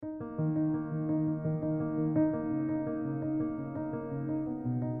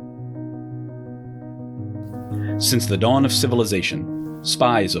Since the dawn of civilization,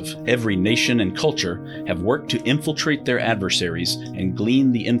 spies of every nation and culture have worked to infiltrate their adversaries and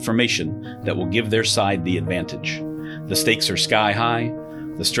glean the information that will give their side the advantage. The stakes are sky high,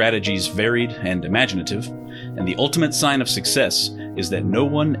 the strategies varied and imaginative, and the ultimate sign of success is that no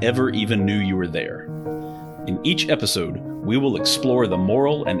one ever even knew you were there. In each episode, we will explore the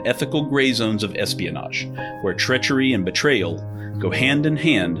moral and ethical gray zones of espionage, where treachery and betrayal go hand in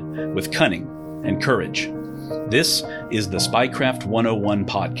hand with cunning and courage. This is the Spycraft 101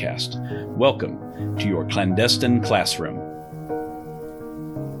 podcast. Welcome to your clandestine classroom.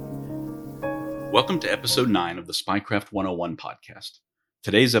 Welcome to episode 9 of the Spycraft 101 podcast.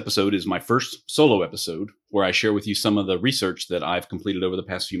 Today's episode is my first solo episode where I share with you some of the research that I've completed over the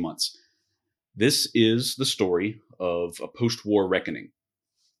past few months. This is the story of a post-war reckoning.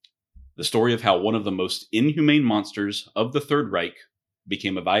 The story of how one of the most inhumane monsters of the Third Reich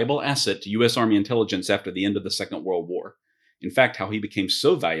became a valuable asset to U.S. Army intelligence after the end of the Second World War. In fact, how he became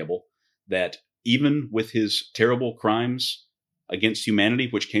so valuable that even with his terrible crimes against humanity,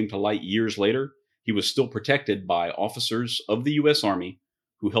 which came to light years later, he was still protected by officers of the U.S. Army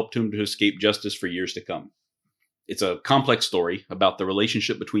who helped him to escape justice for years to come. It's a complex story about the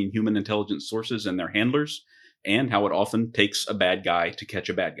relationship between human intelligence sources and their handlers, and how it often takes a bad guy to catch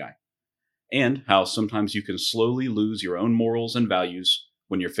a bad guy. And how sometimes you can slowly lose your own morals and values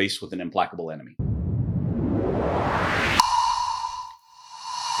when you're faced with an implacable enemy.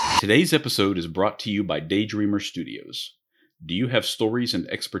 Today's episode is brought to you by Daydreamer Studios. Do you have stories and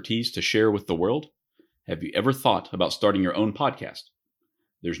expertise to share with the world? Have you ever thought about starting your own podcast?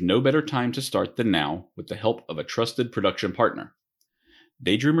 There's no better time to start than now with the help of a trusted production partner.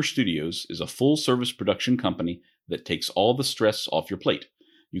 Daydreamer Studios is a full-service production company that takes all the stress off your plate.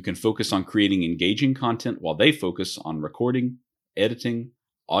 You can focus on creating engaging content while they focus on recording, editing,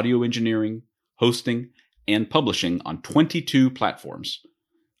 audio engineering, hosting, and publishing on 22 platforms.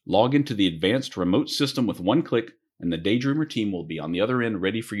 Log into the advanced remote system with one click, and the Daydreamer team will be on the other end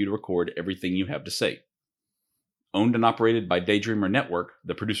ready for you to record everything you have to say. Owned and operated by Daydreamer Network,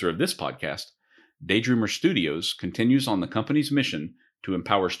 the producer of this podcast, Daydreamer Studios continues on the company's mission to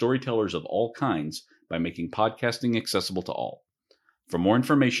empower storytellers of all kinds by making podcasting accessible to all. For more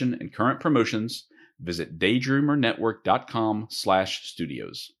information and current promotions, visit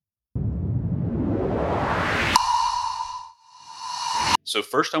daydreamernetwork.com/studios. So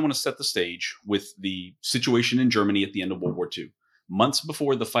first I want to set the stage with the situation in Germany at the end of World War II. Months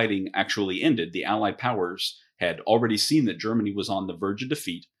before the fighting actually ended, the Allied powers had already seen that Germany was on the verge of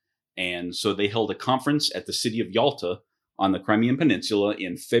defeat, and so they held a conference at the city of Yalta on the Crimean Peninsula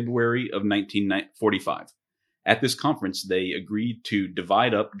in February of 1945. At this conference, they agreed to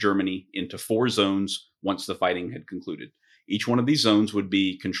divide up Germany into 4 zones once the fighting had concluded. Each one of these zones would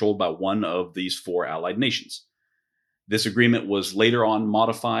be controlled by one of these 4 allied nations. This agreement was later on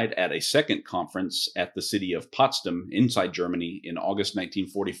modified at a second conference at the city of Potsdam inside Germany in August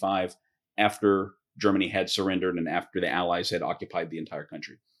 1945, after Germany had surrendered and after the Allies had occupied the entire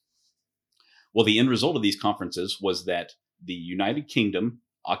country. Well, the end result of these conferences was that the United Kingdom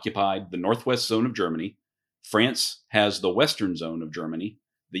occupied the northwest zone of Germany, France has the western zone of Germany,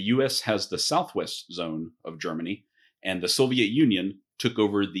 the US has the southwest zone of Germany, and the Soviet Union took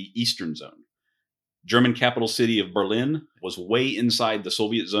over the eastern zone. German capital city of Berlin was way inside the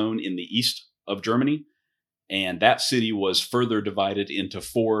Soviet zone in the east of Germany, and that city was further divided into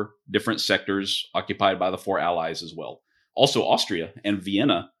 4 different sectors occupied by the 4 allies as well. Also, Austria and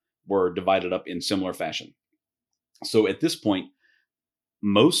Vienna were divided up in similar fashion. So at this point,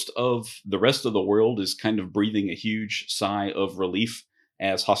 most of the rest of the world is kind of breathing a huge sigh of relief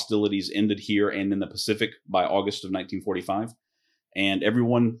as hostilities ended here and in the Pacific by August of 1945. And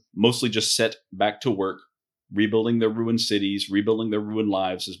everyone mostly just set back to work, rebuilding their ruined cities, rebuilding their ruined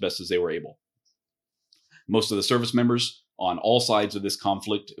lives as best as they were able. Most of the service members on all sides of this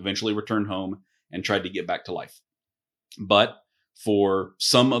conflict eventually returned home and tried to get back to life. But for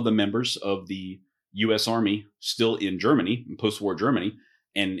some of the members of the U.S. Army still in Germany, in post-war Germany,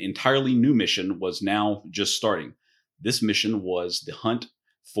 an entirely new mission was now just starting. This mission was the hunt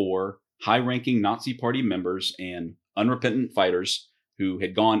for high-ranking Nazi Party members and unrepentant fighters who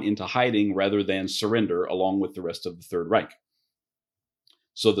had gone into hiding rather than surrender along with the rest of the Third Reich.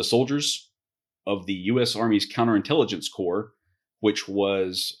 So the soldiers of the U.S. Army's Counterintelligence Corps, which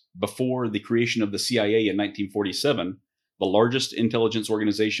was before the creation of the CIA in 1947, the largest intelligence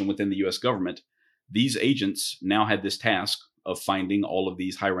organization within the U.S. government, these agents now had this task of finding all of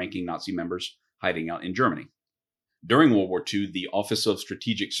these high-ranking Nazi members hiding out in Germany. During World War II, the Office of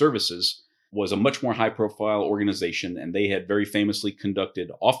Strategic Services was a much more high-profile organization, and they had very famously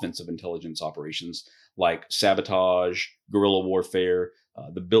conducted offensive intelligence operations like sabotage, guerrilla warfare,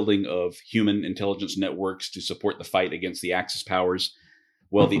 the building of human intelligence networks to support the fight against the Axis powers.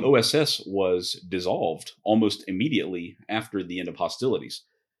 Well, the OSS was dissolved almost immediately after the end of hostilities.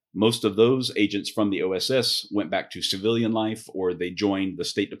 Most of those agents from the OSS went back to civilian life, or they joined the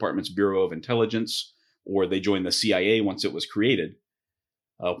State Department's Bureau of Intelligence, or they joined the CIA once it was created.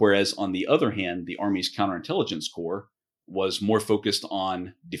 Whereas, on the other hand, the Army's Counterintelligence Corps was more focused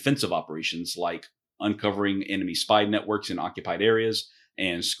on defensive operations like uncovering enemy spy networks in occupied areas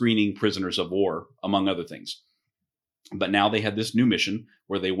and screening prisoners of war, among other things. But now they had this new mission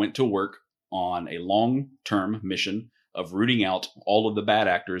where they went to work on a long-term mission of rooting out all of the bad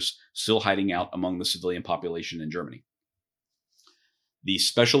actors still hiding out among the civilian population in Germany. The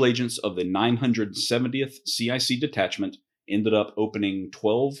special agents of the 970th CIC detachment ended up opening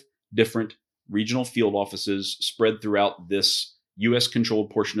 12 different regional field offices spread throughout this US-controlled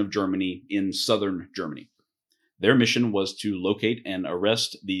portion of Germany in southern Germany. Their mission was to locate and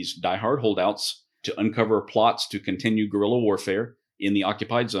arrest these diehard holdouts, to uncover plots to continue guerrilla warfare in the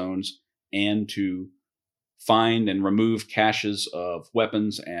occupied zones, and to find and remove caches of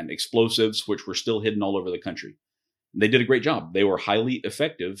weapons and explosives which were still hidden all over the country. They did a great job. They were highly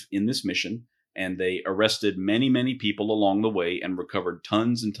effective in this mission, and they arrested many, many people along the way and recovered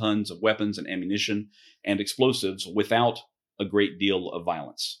tons and tons of weapons and ammunition and explosives without a great deal of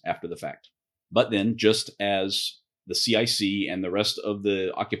violence after the fact. But then, just as the CIC and the rest of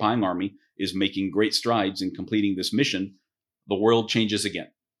the occupying army is making great strides in completing this mission, the world changes again.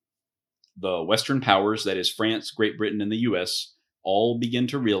 The Western powers, that is France, Great Britain, and the US, all begin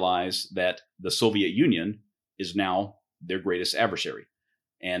to realize that the Soviet Union is now their greatest adversary,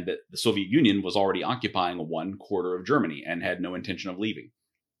 and that the Soviet Union was already occupying 1/4 of Germany and had no intention of leaving.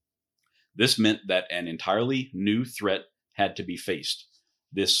 This meant that an entirely new threat had to be faced.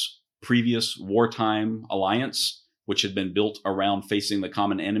 This previous wartime alliance, which had been built around facing the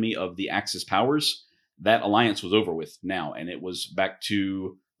common enemy of the Axis powers, that alliance was over with now, and it was back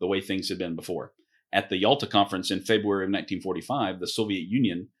to the way things had been before. At the Yalta Conference in February of 1945, the Soviet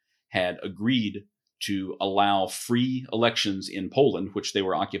Union had agreed to allow free elections in Poland, which they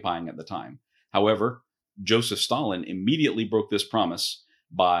were occupying at the time. However, Joseph Stalin immediately broke this promise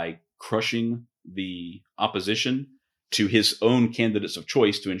by crushing the opposition to his own candidates of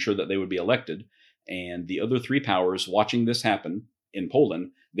choice to ensure that they would be elected. And the other three powers watching this happen in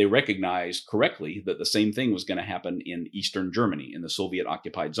Poland, they recognized correctly that the same thing was going to happen in Eastern Germany, in the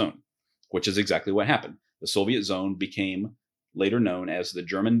Soviet-occupied zone, which is exactly what happened. The Soviet zone became later known as the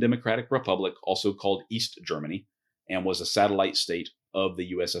German Democratic Republic, also called East Germany, and was a satellite state of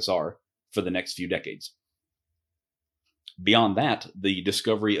the USSR for the next few decades. Beyond that, the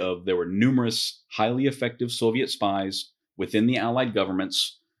discovery of there were numerous highly effective Soviet spies within the Allied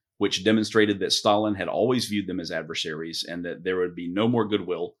governments, which demonstrated that Stalin had always viewed them as adversaries and that there would be no more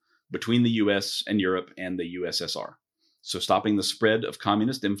goodwill between the US and Europe and the USSR. So stopping the spread of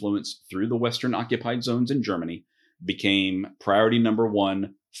communist influence through the Western occupied zones in Germany became priority number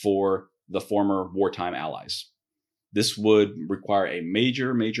one for the former wartime allies. This would require a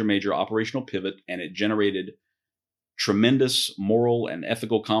major operational pivot, and it generated tremendous moral and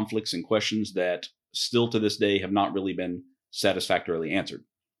ethical conflicts and questions that still to this day have not really been satisfactorily answered.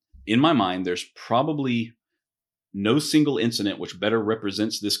 In my mind, there's probably no single incident which better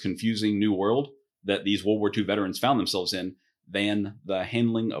represents this confusing new world that these World War II veterans found themselves in than the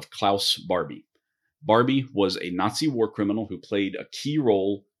handling of Klaus Barbie. Barbie was a Nazi war criminal who played a key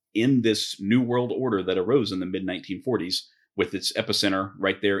role in this new world order that arose in the mid-1940s, with its epicenter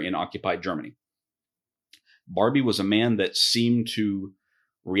right there in occupied Germany. Barbie was a man that seemed to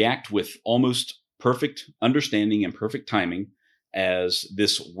react with almost perfect understanding and perfect timing as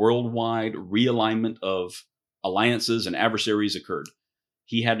this worldwide realignment of alliances and adversaries occurred.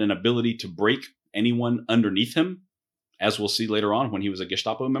 He had an ability to break anyone underneath him, as we'll see later on when he was a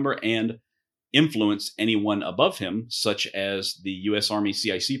Gestapo member, and influence anyone above him, such as the U.S. Army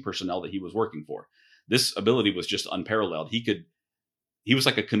CIC personnel that he was working for. This ability was just unparalleled. He was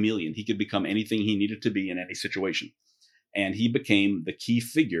like a chameleon. He could become anything he needed to be in any situation. And he became the key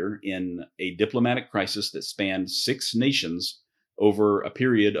figure in a diplomatic crisis that spanned 6 nations over a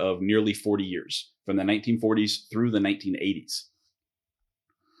period of nearly 40 years, from the 1940s through the 1980s.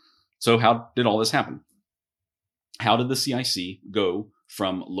 So how did all this happen? How did the CIC go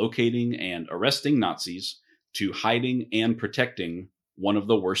from locating and arresting Nazis to hiding and protecting one of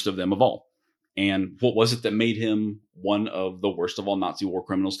the worst of them of all? And what was it that made him one of the worst of all Nazi war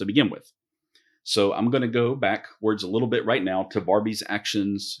criminals to begin with? So I'm going to go backwards a little bit right now to Barbie's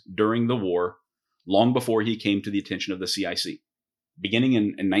actions during the war, long before he came to the attention of the CIC. Beginning in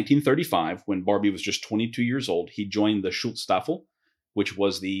 1935, when Barbie was just 22 years old, he joined the Schutzstaffel, which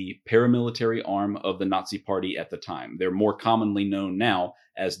was the paramilitary arm of the Nazi Party at the time. They're more commonly known now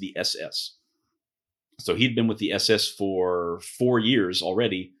as the SS. So he'd been with the SS for 4 years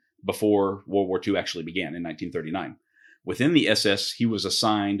already before World War II actually began in 1939. Within the SS, he was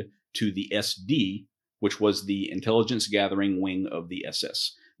assigned to the SD, which was the intelligence gathering wing of the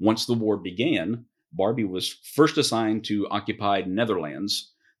SS. Once the war began, Barbie was first assigned to occupied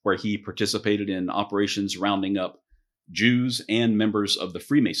Netherlands, where he participated in operations rounding up Jews and members of the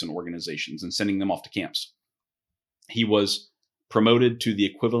Freemason organizations and sending them off to camps. He was promoted to the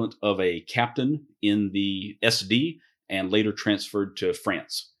equivalent of a captain in the SD and later transferred to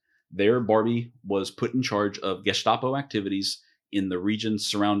France. There, Barbie was put in charge of Gestapo activities in the region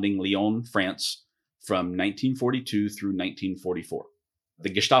surrounding Lyon, France, from 1942 through 1944. The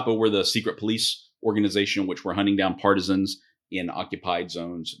Gestapo were the secret police organization which were hunting down partisans in occupied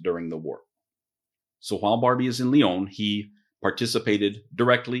zones during the war. So while Barbie is in Lyon, he participated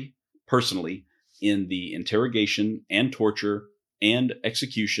directly, personally, in the interrogation and torture and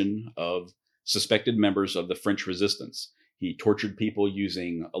execution of suspected members of the French resistance. He tortured people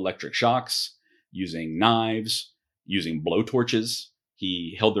using electric shocks, using knives, using blowtorches.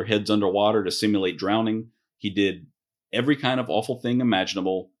 He held their heads underwater to simulate drowning. He did every kind of awful thing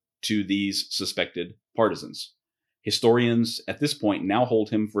imaginable to these suspected partisans. Historians at this point now hold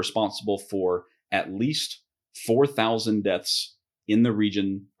him responsible for at least 4,000 deaths in the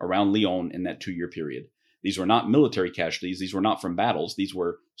region around Lyon in that 2-year period. These were not military casualties. These were not from battles. These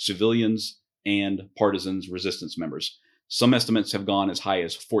were civilians and partisans, resistance members. Some estimates have gone as high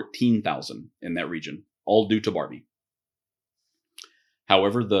as 14,000 in that region, all due to Barbie.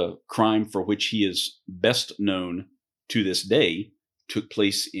 However, the crime for which he is best known to this day took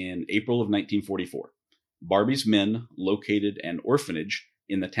place in April of 1944. Barbie's men located an orphanage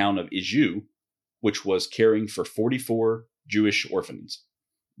in the town of Iju, which was caring for 44 Jewish orphans.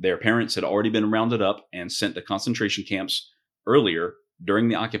 Their parents had already been rounded up and sent to concentration camps earlier during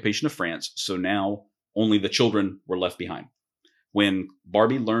the occupation of France, so now only the children were left behind. When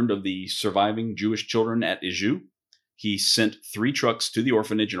Barbie learned of the surviving Jewish children at Iju, he sent 3 trucks to the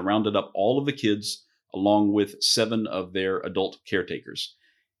orphanage and rounded up all of the kids along with 7 of their adult caretakers.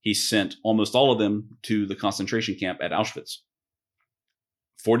 He sent almost all of them to the concentration camp at Auschwitz.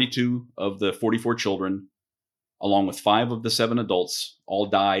 42 of the 44 children, along with 5 of the 7 adults, all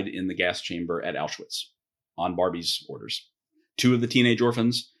died in the gas chamber at Auschwitz on Barbie's orders. 2 of the teenage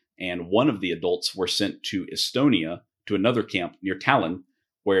orphans and 1 of the adults were sent to Estonia to another camp near Tallinn,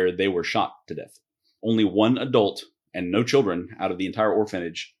 where they were shot to death. Only 1 adult and no children out of the entire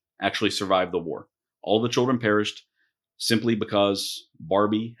orphanage actually survived the war. All the children perished simply because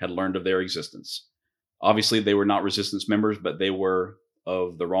Barbie had learned of their existence. Obviously, they were not resistance members, but they were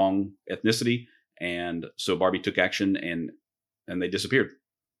of the wrong ethnicity, and so Barbie took action and they disappeared.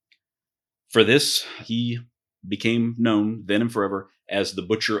 For this, he became known then and forever as the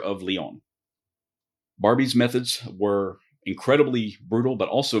Butcher of Lyon. Barbie's methods were incredibly brutal, but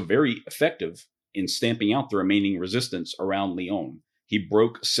also very effective in stamping out the remaining resistance around Lyon. He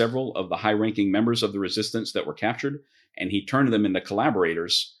broke several of the high-ranking members of the resistance that were captured, and he turned them into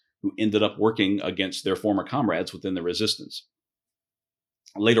collaborators who ended up working against their former comrades within the resistance.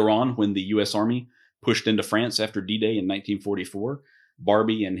 Later on, when the U.S. Army pushed into France after D-Day in 1944,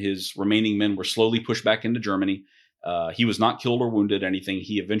 Barbie and his remaining men were slowly pushed back into Germany. He was not killed or wounded anything.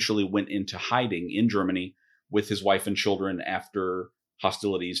 He eventually went into hiding in Germany with his wife and children after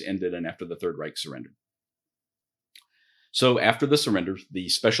hostilities ended and after the Third Reich surrendered. So after the surrender, the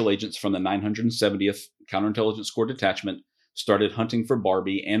special agents from the 970th Counterintelligence Corps Detachment started hunting for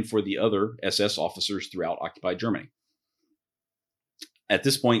Barbie and for the other SS officers throughout occupied Germany. At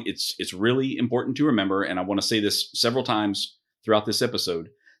this point, it's really important to remember, and I want to say this several times throughout this episode,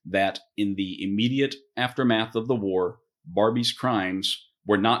 that in the immediate aftermath of the war, Barbie's crimes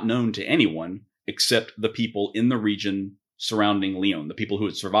were not known to anyone except the people in the region surrounding Lyon, the people who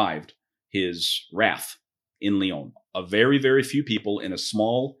had survived his wrath in Lyon. A very, very few people in a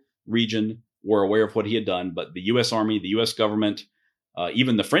small region were aware of what he had done, but the U.S. Army, the U.S. government,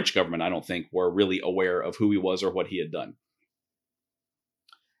 even the French government, I don't think, were really aware of who he was or what he had done.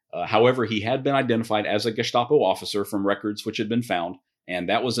 However, he had been identified as a Gestapo officer from records which had been found, and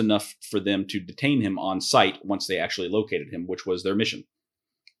that was enough for them to detain him on site once they actually located him, which was their mission.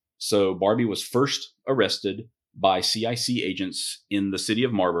 So Barbie was first arrested by CIC agents in the city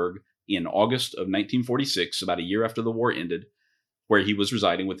of Marburg in August of 1946, about a year after the war ended, where he was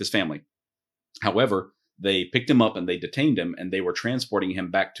residing with his family. However, they picked him up and they detained him, and they were transporting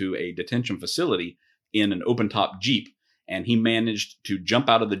him back to a detention facility in an open-top Jeep. And he managed to jump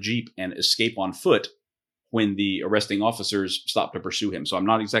out of the Jeep and escape on foot when the arresting officers stopped to pursue him. So I'm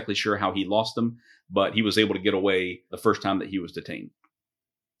not exactly sure how he lost them, but he was able to get away the first time that he was detained.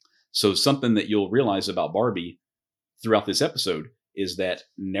 So something that you'll realize about Barbie throughout this episode is that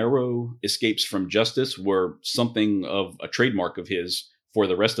narrow escapes from justice were something of a trademark of his for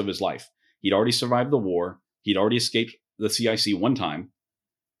the rest of his life. He'd already survived the war. He'd already escaped the CIC one time.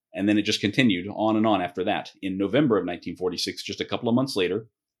 And then it just continued on and on after that. In November of 1946, just a couple of months later,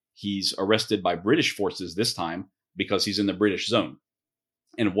 he's arrested by British forces this time because he's in the British zone.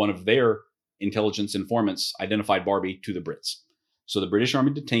 And one of their intelligence informants identified Barbie to the Brits. So the British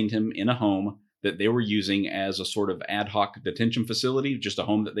Army detained him in a home that they were using as a sort of ad hoc detention facility, just a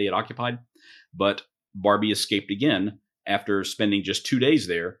home that they had occupied. But Barbie escaped again after spending just 2 days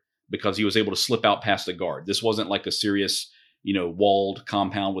there because he was able to slip out past a guard. This wasn't like a serious, walled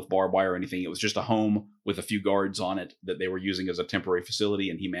compound with barbed wire or anything. It was just a home with a few guards on it that they were using as a temporary facility,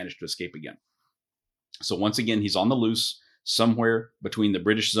 and he managed to escape again. So once again, he's on the loose somewhere between the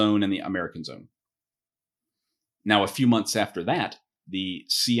British zone and the American zone. Now, a few months after that, the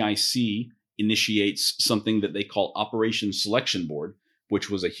CIC initiates something that they call Operation Selection Board, which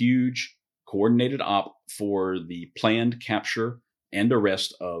was a huge coordinated op for the planned capture and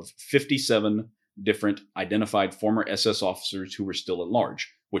arrest of 57 different identified former SS officers who were still at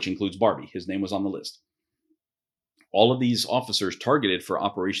large, which includes Barbie. His name was on the list. All of these officers targeted for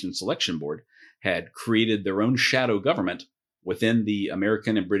Operation Selection Board had created their own shadow government within the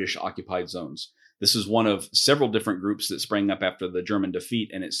American and British occupied zones. This is one of several different groups that sprang up after the German defeat,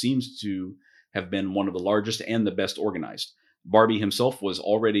 and it seems to have been one of the largest and the best organized. Barbie himself was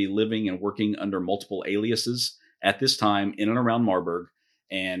already living and working under multiple aliases at this time in and around Marburg,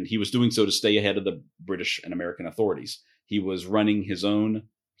 and he was doing so to stay ahead of the British and American authorities. He was running his own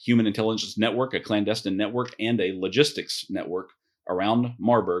human intelligence network, a clandestine network, and a logistics network around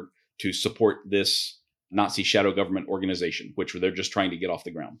Marburg to support this Nazi shadow government organization, which they're just trying to get off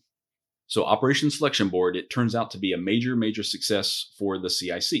the ground. So Operation Selection Board, it turns out to be a major, major success for the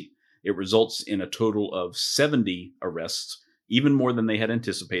CIC. It results in a total of 70 arrests, even more than they had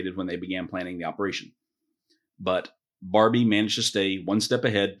anticipated when they began planning the operation. But Barbie managed to stay one step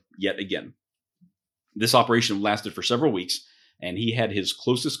ahead yet again. This operation lasted for several weeks, and he had his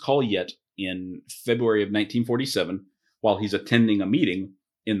closest call yet in February of 1947 while he's attending a meeting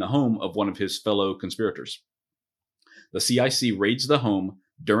in the home of one of his fellow conspirators. The CIC raids the home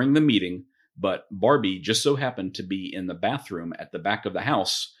during the meeting, but Barbie just so happened to be in the bathroom at the back of the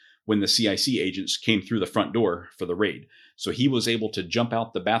house when the CIC agents came through the front door for the raid. So he was able to jump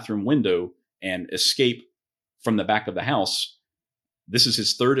out the bathroom window and escape from the back of the house. This is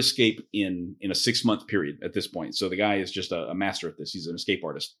his third escape in a 6-month period at this point. So the guy is just a master at this. He's an escape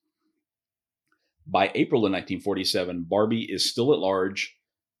artist. By April of 1947, Barbie is still at large,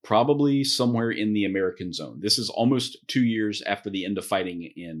 probably somewhere in the American zone. This is almost 2 years after the end of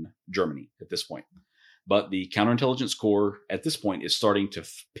fighting in Germany at this point. But the counterintelligence corps at this point is starting to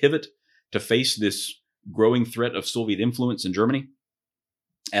pivot to face this growing threat of Soviet influence in Germany.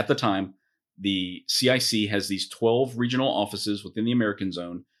 At the time, the CIC has these 12 regional offices within the American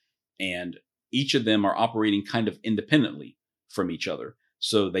zone, and each of them are operating kind of independently from each other.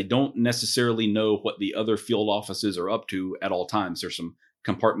 So they don't necessarily know what the other field offices are up to at all times. There's some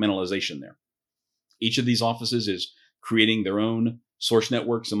compartmentalization there. Each of these offices is creating their own source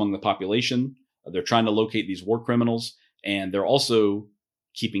networks among the population. They're trying to locate these war criminals, and they're also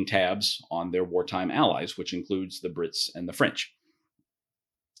keeping tabs on their wartime allies, which includes the Brits and the French.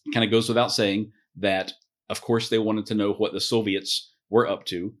 It kind of goes without saying that, of course, they wanted to know what the Soviets were up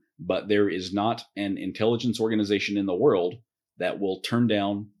to, but there is not an intelligence organization in the world that will turn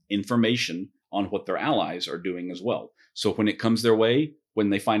down information on what their allies are doing as well. So when it comes their way,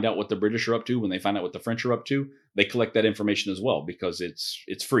 when they find out what the British are up to, when they find out what the French are up to, they collect that information as well because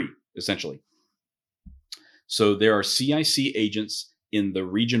it's free, essentially. So there are CIC agents in the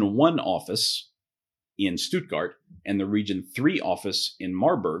Region 1 office in Stuttgart and the Region 3 office in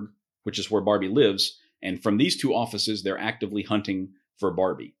Marburg, which is where Barbie lives. And from these two offices, they're actively hunting for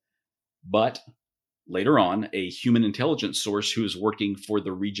Barbie. But later on, a human intelligence source who is working for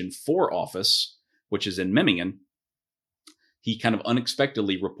the Region 4 office, which is in Memmingen, he kind of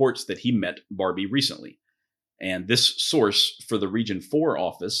unexpectedly reports that he met Barbie recently. And this source for the Region 4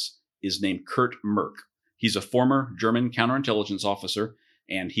 office is named Kurt Merck. He's a former German counterintelligence officer,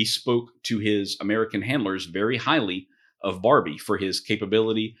 and he spoke to his American handlers very highly of Barbie for his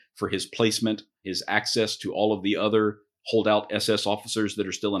capability, for his placement, his access to all of the other holdout SS officers that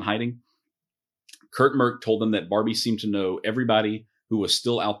are still in hiding. Kurt Merck told them that Barbie seemed to know everybody who was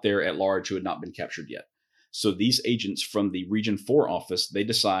still out there at large who had not been captured yet. So these agents from the Region 4 office, they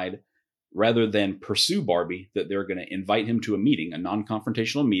decide, rather than pursue Barbie, that they're going to invite him to a meeting, a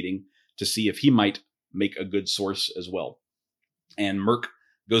non-confrontational meeting, to see if he might make a good source as well. And Merck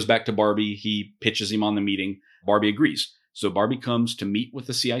goes back to Barbie. He pitches him on the meeting. Barbie agrees. So Barbie comes to meet with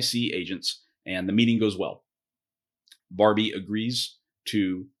the CIC agents, and the meeting goes well. Barbie agrees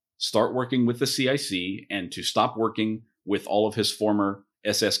to start working with the CIC and to stop working with all of his former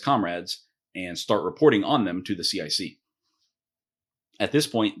SS comrades and start reporting on them to the CIC. At this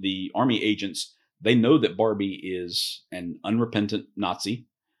point, the army agents, they know that Barbie is an unrepentant Nazi.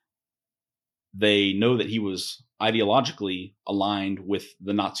 They know that he was ideologically aligned with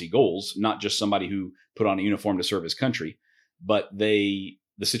the Nazi goals, not just somebody who put on a uniform to serve his country. But the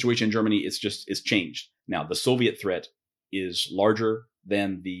situation in Germany is changed. Now, the Soviet threat is larger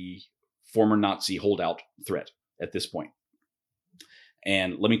than the former Nazi holdout threat at this point.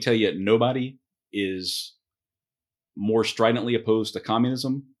 And let me tell you, nobody is more stridently opposed to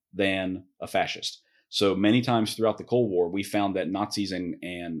communism than a fascist. So many times throughout the Cold War, we found that Nazis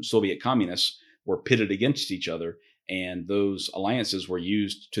and Soviet communists were pitted against each other, and those alliances were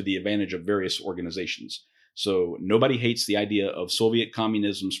used to the advantage of various organizations. So nobody hates the idea of Soviet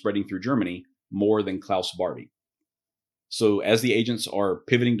communism spreading through Germany more than Klaus Barbie. So as the agents are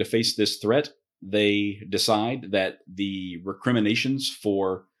pivoting to face this threat, they decide that the recriminations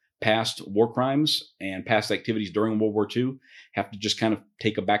for past war crimes and past activities during World War II have to just kind of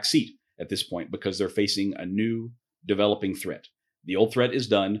take a back seat at this point because they're facing a new developing threat. The old threat is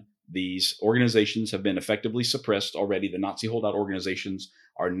done. These organizations have been effectively suppressed already. The Nazi holdout organizations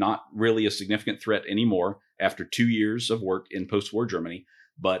are not really a significant threat anymore after 2 years of work in post-war Germany,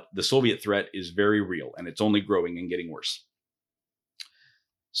 but the Soviet threat is very real, and it's only growing and getting worse.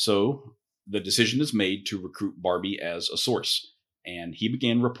 So the decision is made to recruit Barbie as a source, and he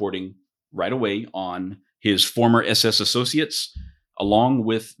began reporting right away on his former SS associates, along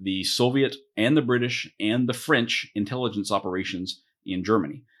with the Soviet and the British and the French intelligence operations in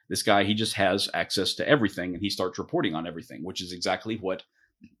Germany. This guy, he just has access to everything, and he starts reporting on everything, which is exactly what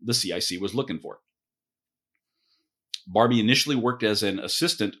the CIC was looking for. Barbie initially worked as an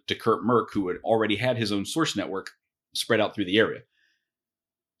assistant to Kurt Merck, who had already had his own source network spread out through the area.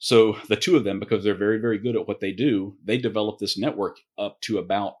 So the two of them, because they're very, very good at what they do, they developed this network up to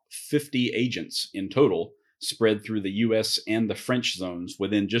about 50 agents in total, spread through the US and the French zones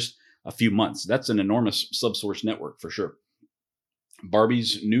within just a few months. That's an enormous subsource network for sure.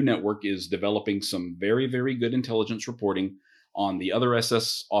 Barbie's new network is developing some very, very good intelligence reporting on the other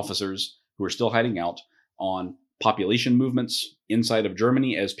SS officers who are still hiding out, on population movements inside of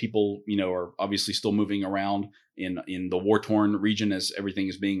Germany as people, are obviously still moving around in the war-torn region as everything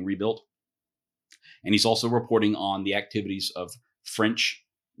is being rebuilt. And he's also reporting on the activities of French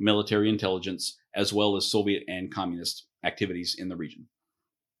military intelligence as well as Soviet and communist activities in the region.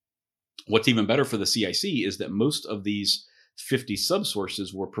 What's even better for the CIC is that most of these 50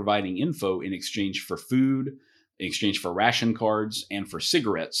 subsources were providing info in exchange for food, in exchange for ration cards, and for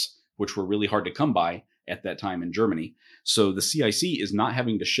cigarettes, which were really hard to come by at that time in Germany. So the CIC is not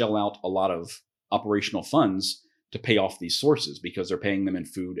having to shell out a lot of operational funds to pay off these sources because they're paying them in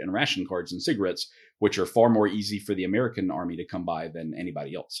food and ration cards and cigarettes, which are far more easy for the American army to come by than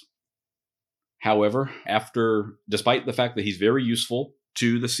anybody else. However, despite the fact that he's very useful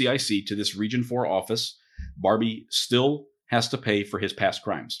to the CIC, to this Region 4 office, Barbie still has to pay for his past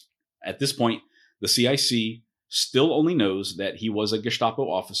crimes. At this point, the CIC still only knows that he was a Gestapo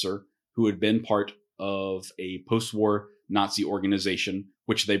officer who had been part of a post-war Nazi organization,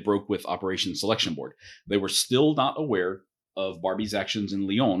 which they broke with Operation Selection Board. They were still not aware of Barbie's actions in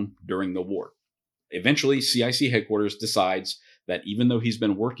Lyon during the war. Eventually, CIC headquarters decides that even though he's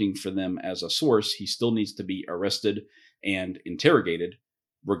been working for them as a source, he still needs to be arrested and interrogated,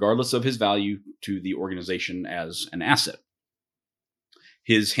 regardless of his value to the organization as an asset.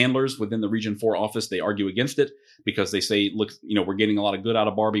 His handlers within the Region 4 office, they argue against it because they say, look, we're getting a lot of good out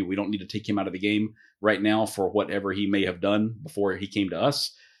of Barbie. We don't need to take him out of the game right now for whatever he may have done before he came to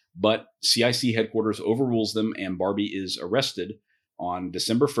us. But CIC headquarters overrules them, and Barbie is arrested on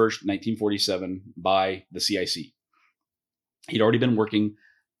December 1st, 1947 by the CIC. He'd already been working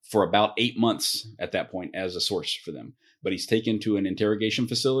for about 8 months at that point as a source for them. But he's taken to an interrogation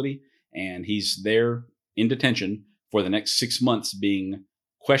facility, and he's there in detention for the next 6 months being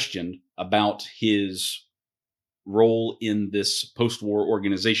questioned about his role in this post-war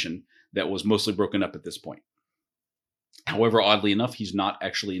organization that was mostly broken up at this point. However, oddly enough, he's not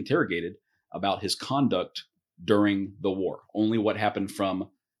actually interrogated about his conduct during the war, only what happened from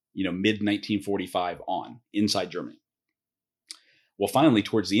mid 1945 on inside Germany. Well, finally,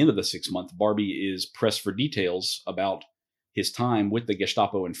 towards the end of the 6 month, Barbie is pressed for details about his time with the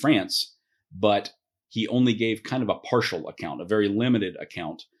Gestapo in France, but he only gave kind of a partial account, a very limited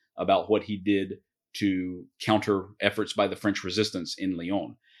account about what he did to counter efforts by the French resistance in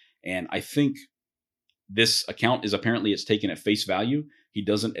Lyon. And I think this account is apparently it's taken at face value. He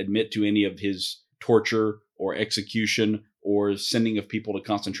doesn't admit to any of his torture or execution or sending of people to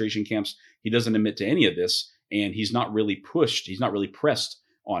concentration camps. He doesn't admit to any of this, and he's not really pushed. He's not really pressed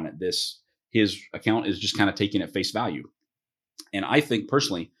on it. His account is just kind of taken at face value. And I think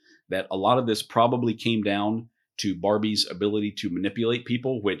personally that a lot of this probably came down to Barbie's ability to manipulate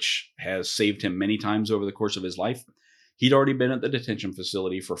people, which has saved him many times over the course of his life. He'd already been at the detention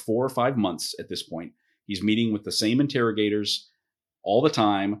facility for 4 or 5 months at this point. He's meeting with the same interrogators all the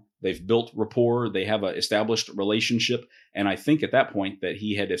time. They've built rapport. They have an established relationship. And I think at that point that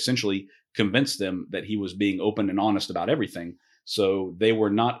he had essentially convinced them that he was being open and honest about everything. So they were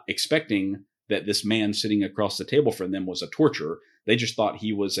not expecting that this man sitting across the table from them was a torturer. They just thought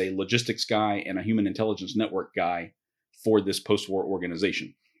he was a logistics guy and a human intelligence network guy for this post-war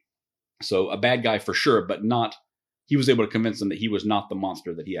organization. So a bad guy for sure, but he was able to convince them that he was not the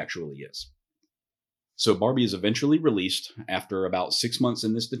monster that he actually is. So Barbie is eventually released after about 6 months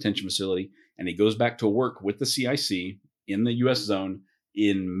in this detention facility, and he goes back to work with the CIC in the U.S. zone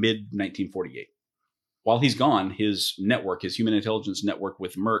in mid-1948. While he's gone, his human intelligence network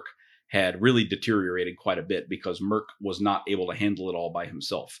with Merck, had really deteriorated quite a bit because Merck was not able to handle it all by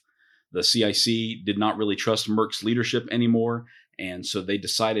himself. The CIC did not really trust Merck's leadership anymore, and so they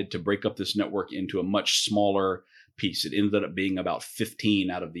decided to break up this network into a much smaller piece. It ended up being about 15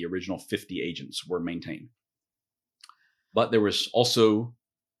 out of the original 50 agents were maintained. But there was also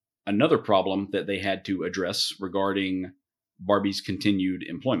another problem that they had to address regarding Barbie's continued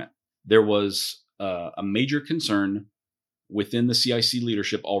employment. There was a major concern within the CIC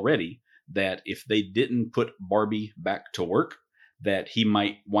leadership already that if they didn't put Barbie back to work, that he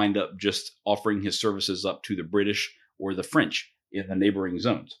might wind up just offering his services up to the British or the French in the neighboring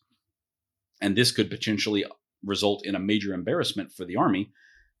zones. And this could potentially result in a major embarrassment for the army,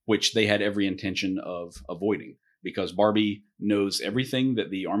 which they had every intention of avoiding, because Barbie knows everything that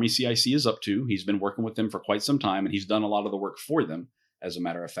the Army CIC is up to. He's been working with them for quite some time, and he's done a lot of the work for them, as a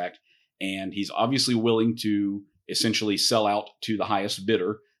matter of fact. And he's obviously willing to essentially sell out to the highest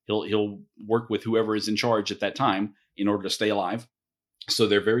bidder. He'll work with whoever is in charge at that time in order to stay alive. So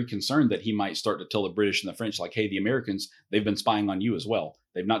they're very concerned that he might start to tell the British and the French, like, hey, the Americans, they've been spying on you as well.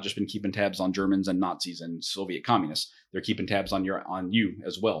 They've not just been keeping tabs on Germans and Nazis and Soviet communists. They're keeping tabs on you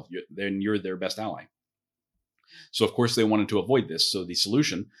as well. You're their best ally. So, of course, they wanted to avoid this. So the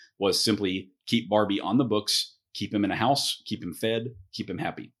solution was simply keep Barbie on the books, keep him in a house, keep him fed, keep him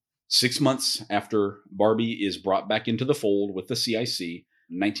happy. 6 months after Barbie is brought back into the fold with the CIC,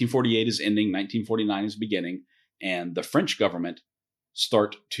 1948 is ending, 1949 is beginning, and the French government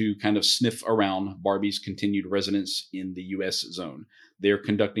start to kind of sniff around Barbie's continued residence in the U.S. zone. They're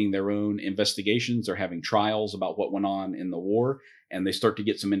conducting their own investigations. They're having trials about what went on in the war, and they start to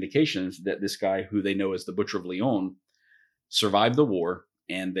get some indications that this guy, who they know as the Butcher of Lyon, survived the war,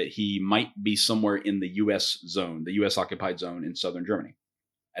 and that he might be somewhere in the U.S. zone, the U.S. occupied zone in southern Germany.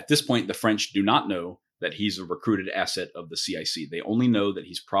 At this point, the French do not know that he's a recruited asset of the CIC. They only know that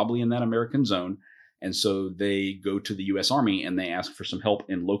he's probably in that American zone. And so they go to the U.S. Army and they ask for some help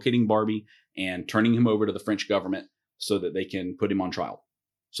in locating Barbie and turning him over to the French government so that they can put him on trial.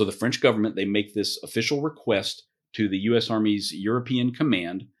 So the French government, they make this official request to the U.S. Army's European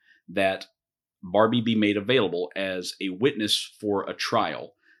Command that Barbie be made available as a witness for a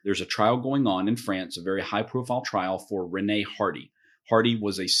trial. There's a trial going on in France, a very high-profile trial for René Hardy. Hardy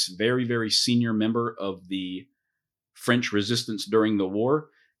was a very, very senior member of the French resistance during the war,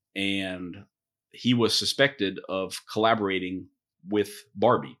 and he was suspected of collaborating with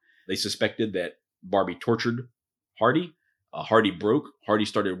Barbie. They suspected that Barbie tortured Hardy. Hardy broke. Hardy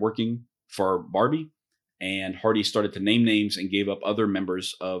started working for Barbie, and Hardy started to name names and gave up other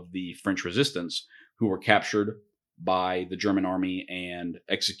members of the French resistance who were captured by the German army and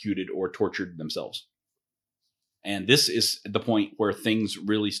executed or tortured themselves. And this is the point where things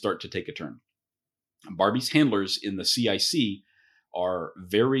really start to take a turn. Barbie's handlers in the CIC are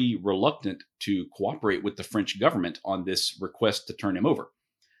very reluctant to cooperate with the French government on this request to turn him over.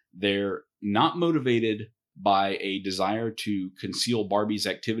 They're not motivated by a desire to conceal Barbie's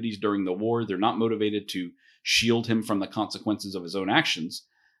activities during the war. They're not motivated to shield him from the consequences of his own actions,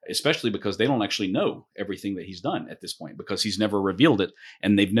 especially because they don't actually know everything that he's done at this point, because he's never revealed it,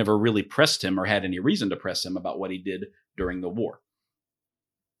 and they've never really pressed him or had any reason to press him about what he did during the war.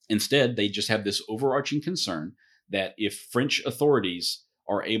 Instead, they just have this overarching concern that if French authorities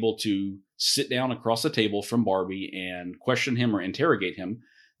are able to sit down across the table from Barbie and question him or interrogate him,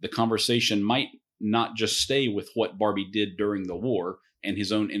 the conversation might not just stay with what Barbie did during the war and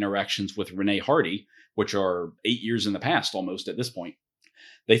his own interactions with Renee Hardy, which are 8 years in the past almost at this point.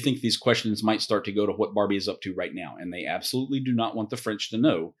 They think these questions might start to go to what Barbie is up to right now, and they absolutely do not want the French to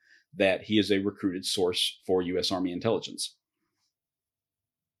know that he is a recruited source for U.S. Army intelligence.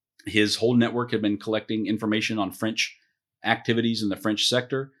 His whole network had been collecting information on French activities in the French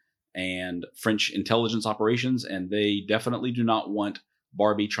sector and French intelligence operations, and they definitely do not want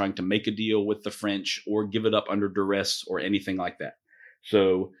Barbie trying to make a deal with the French or give it up under duress or anything like that.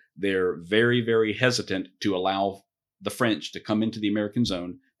 So they're very, very hesitant to allow the French to come into the American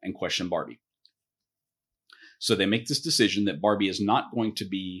zone and question Barbie. So they make this decision that Barbie is not going to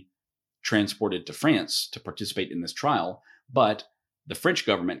be transported to France to participate in this trial, but the French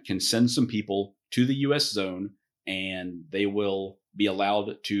government can send some people to the U.S. zone and they will be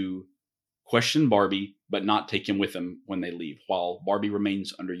allowed to question Barbie, but not take him with them when they leave, while Barbie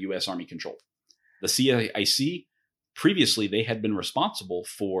remains under U.S. Army control. The CIC, previously, they had been responsible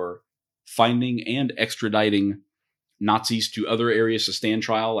for finding and extraditing Nazis to other areas to stand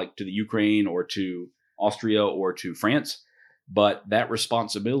trial, like to the Ukraine or to Austria or to France. But that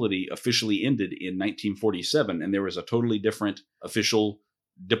responsibility officially ended in 1947, and there was a totally different official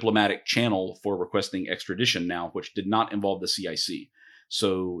diplomatic channel for requesting extradition now, which did not involve the CIC.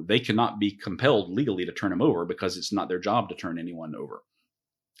 So they cannot be compelled legally to turn him over because it's not their job to turn anyone over.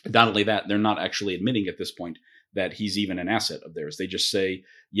 Not only that, they're not actually admitting at this point that he's even an asset of theirs. They just say,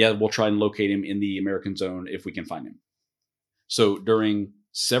 yeah, we'll try and locate him in the American zone if we can find him. So during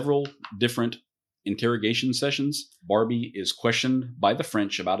several different interrogation sessions, Barbie is questioned by the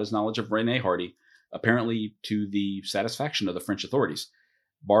French about his knowledge of Renee Hardy, apparently to the satisfaction of the French authorities.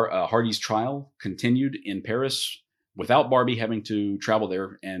 Hardy's trial continued in Paris without Barbie having to travel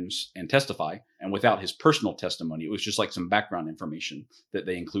there and testify, and without his personal testimony. It was just like some background information that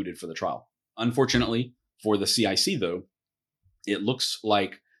they included for the trial. Unfortunately for the CIC, though, it looks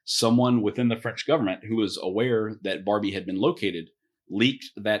like someone within the French government who was aware that Barbie had been located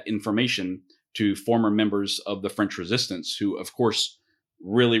leaked that information to former members of the French resistance, who, of course,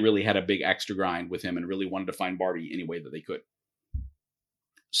 really, really had a big axe to grind with him and really wanted to find Barbie any way that they could.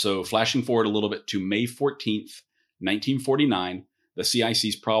 So flashing forward a little bit to May 14th, 1949, the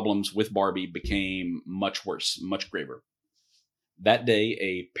CIC's problems with Barbie became much worse, much graver. That day,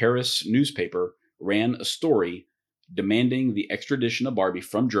 a Paris newspaper ran a story demanding the extradition of Barbie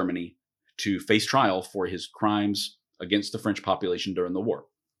from Germany to face trial for his crimes against the French population during the war.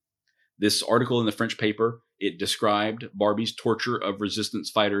 This article in the French paper, it described Barbie's torture of resistance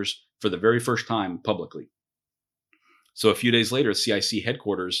fighters for the very first time publicly. So a few days later, CIC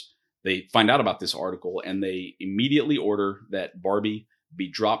headquarters, they find out about this article and they immediately order that Barbie be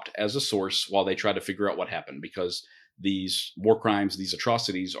dropped as a source while they try to figure out what happened, because these war crimes, these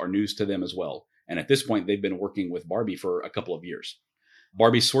atrocities are news to them as well. And at this point, they've been working with Barbie for a couple of years.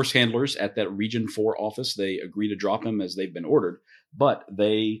 Barbie's source handlers at that Region 4 office, they agree to drop him as they've been ordered, but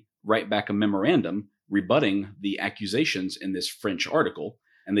they write back a memorandum rebutting the accusations in this French article,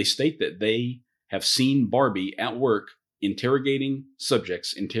 and they state that they have seen Barbie at work interrogating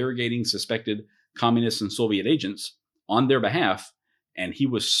subjects, interrogating suspected communist and Soviet agents on their behalf, and he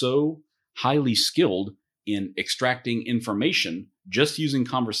was so highly skilled in extracting information just using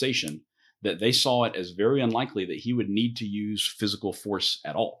conversation that they saw it as very unlikely that he would need to use physical force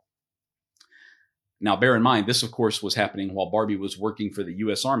at all. Now, bear in mind, this, of course, was happening while Barbie was working for the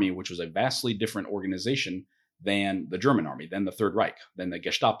U.S. Army, which was a vastly different organization than the German Army, than the Third Reich, than the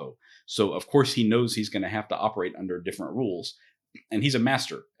Gestapo. So, of course, he knows he's going to have to operate under different rules. And he's a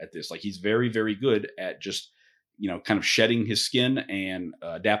master at this. Like, he's very, very good at just, kind of shedding his skin and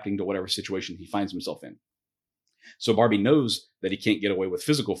adapting to whatever situation he finds himself in. So Barbie knows that he can't get away with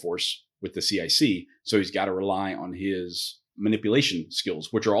physical force with the CIC, so he's got to rely on his manipulation skills,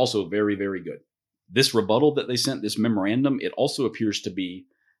 which are also very, very good. This rebuttal that they sent, this memorandum, it also appears to be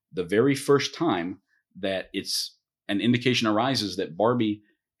the very first time that it's an indication arises that Barbie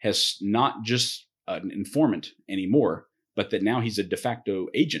has not just an informant anymore, but that now he's a de facto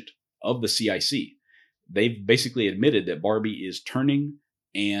agent of the CIC. They've basically admitted that Barbie is turning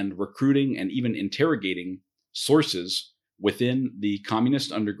and recruiting and even interrogating sources within the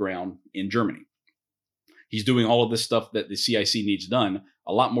communist underground in Germany. He's doing all of this stuff that the CIC needs done,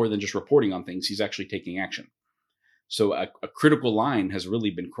 a lot more than just reporting on things. He's actually taking action. So a critical line has really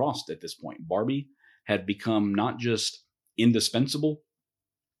been crossed at this point. Barbie had become not just indispensable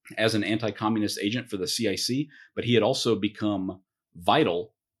as an anti-communist agent for the CIC, but he had also become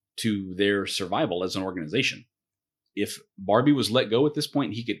vital to their survival as an organization. If Barbie was let go at this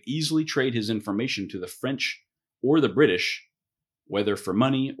point, he could easily trade his information to the French or the British, whether for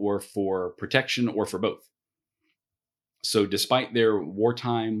money or for protection or for both. So despite their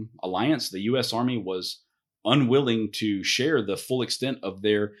wartime alliance, the U.S. Army was unwilling to share the full extent of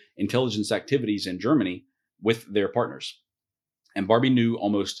their intelligence activities in Germany with their partners. And Barbie knew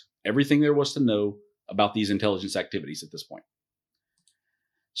almost everything there was to know about these intelligence activities at this point.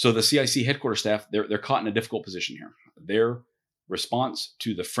 So the CIC headquarters staff, they're caught in a difficult position here. Their response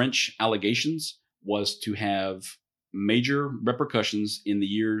to the French allegations was to have major repercussions in the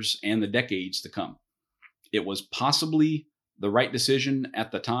years and the decades to come. It was possibly the right decision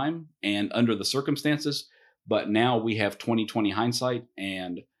at the time and under the circumstances, but now we have 2020 hindsight,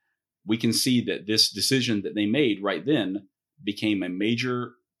 and we can see that this decision that they made right then became a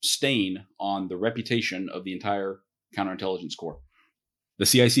major stain on the reputation of the entire counterintelligence corps. The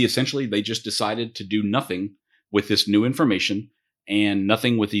CIC essentially, they just decided to do nothing with this new information and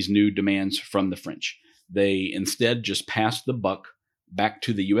nothing with these new demands from the French. They instead just passed the buck back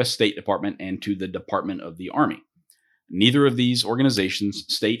to the U.S. State Department and to the Department of the Army. Neither of these organizations,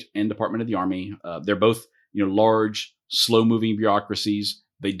 State and Department of the Army, they're both large, slow-moving bureaucracies.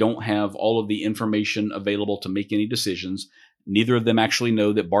 They don't have all of the information available to make any decisions. Neither of them actually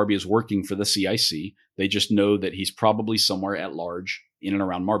know that Barbie is working for the CIC. They just know that he's probably somewhere at large in and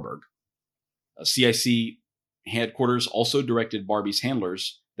around Marburg. CIC headquarters also directed Barbie's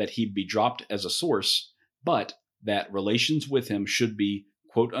handlers that he be dropped as a source, but that relations with him should be,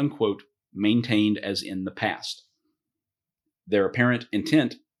 quote unquote, maintained as in the past. Their apparent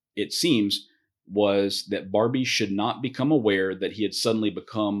intent, it seems, was that Barbie should not become aware that he had suddenly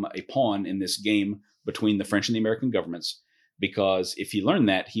become a pawn in this game between the French and the American governments, because if he learned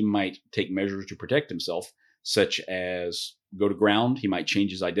that, he might take measures to protect himself, such as go to ground, he might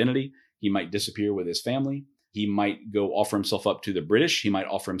change his identity, he might disappear with his family, he might go offer himself up to the British, he might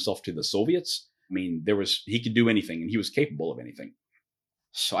offer himself to the Soviets. I mean, he could do anything, and he was capable of anything.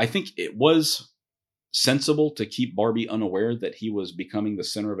 So I think it was sensible to keep Barbie unaware that he was becoming the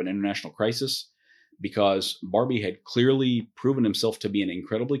center of an international crisis, because Barbie had clearly proven himself to be an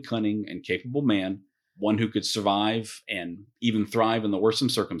incredibly cunning and capable man, one who could survive and even thrive in the worst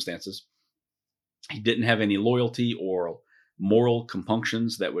of circumstances. He didn't have any loyalty or moral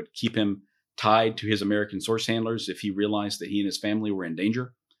compunctions that would keep him tied to his American source handlers if he realized that he and his family were in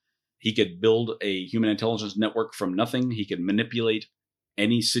danger. He could build a human intelligence network from nothing. He could manipulate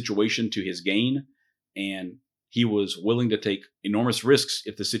any situation to his gain, and he was willing to take enormous risks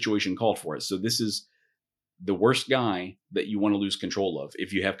if the situation called for it. So this is the worst guy that you want to lose control of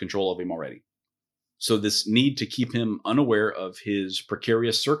if you have control of him already. So this need to keep him unaware of his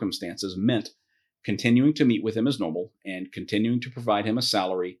precarious circumstances meant continuing to meet with him as normal and continuing to provide him a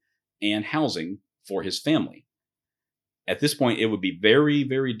salary and housing for his family. At this point, it would be very,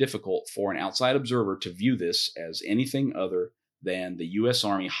 very difficult for an outside observer to view this as anything other than the U.S.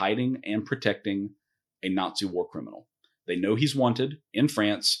 Army hiding and protecting a Nazi war criminal. They know he's wanted in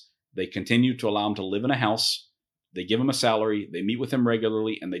France. They continue to allow him to live in a house. They give him a salary. They meet with him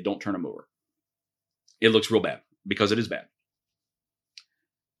regularly, and they don't turn him over. It looks real bad, because it is bad.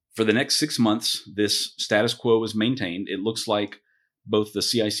 For the next 6 months, this status quo is maintained. It looks like both the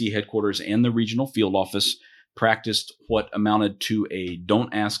CIC headquarters and the regional field office practiced what amounted to a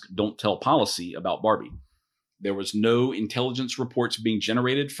don't ask, don't tell policy about Barbie. There was no intelligence reports being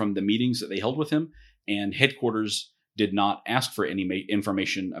generated from the meetings that they held with him, and headquarters did not ask for any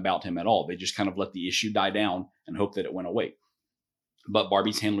information about him at all. They just kind of let the issue die down and hope that it went away. But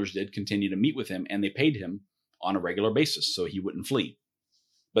Barbie's handlers did continue to meet with him, and they paid him on a regular basis so he wouldn't flee.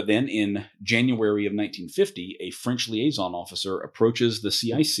 But then in January of 1950, a French liaison officer approaches the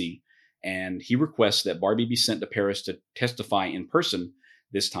CIC, and he requests that Barbie be sent to Paris to testify in person,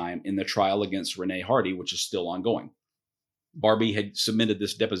 this time in the trial against Rene Hardy, which is still ongoing. Barbie had submitted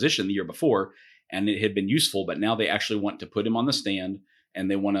this deposition the year before, and it had been useful, but now they actually want to put him on the stand, and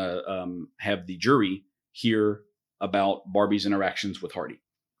they want to have the jury hear about Barbie's interactions with Hardy.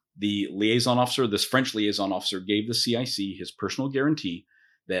 The liaison officer, this French liaison officer, gave the CIC his personal guarantee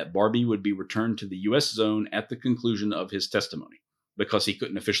that Barbie would be returned to the U.S. zone at the conclusion of his testimony, because he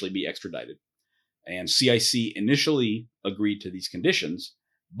couldn't officially be extradited. And CIC initially agreed to these conditions,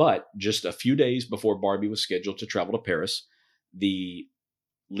 but just a few days before Barbie was scheduled to travel to Paris, the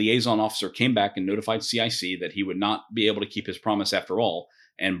liaison officer came back and notified CIC that he would not be able to keep his promise after all,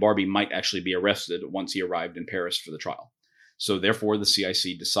 and Barbie might actually be arrested once he arrived in Paris for the trial. So therefore, the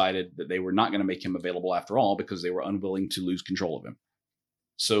CIC decided that they were not going to make him available after all, because they were unwilling to lose control of him.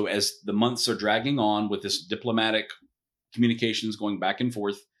 So as the months are dragging on with this diplomatic communications going back and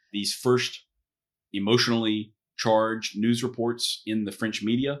forth, these first emotionally charged news reports in the French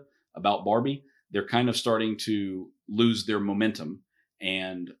media about Barbie, they're kind of starting to lose their momentum.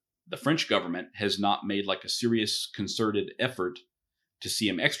 And the French government has not made like a serious concerted effort to see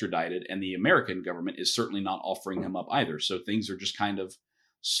him extradited. And the American government is certainly not offering him up either. So things are just kind of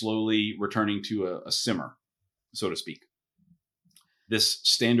slowly returning to a simmer, so to speak. This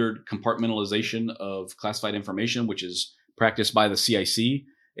standard compartmentalization of classified information, which is practiced by the CIC,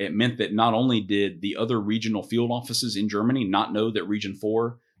 it meant that not only did the other regional field offices in Germany not know that Region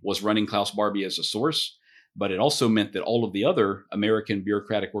 4 was running Klaus Barbie as a source, but it also meant that all of the other American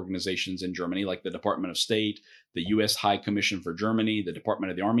bureaucratic organizations in Germany, like the Department of State, the U.S. High Commission for Germany, the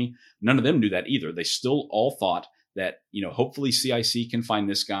Department of the Army, none of them knew that either. They still all thought that, hopefully CIC can find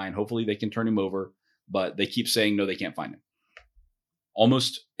this guy and hopefully they can turn him over, but they keep saying, no, they can't find him.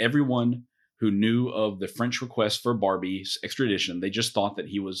 Almost everyone who knew of the French request for Barbie's extradition, they just thought that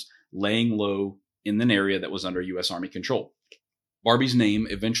he was laying low in an area that was under U.S. Army control. Barbie's name,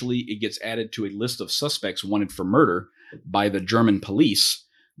 eventually it gets added to a list of suspects wanted for murder by the German police,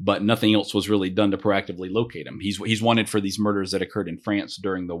 but nothing else was really done to proactively locate him. He's wanted for these murders that occurred in France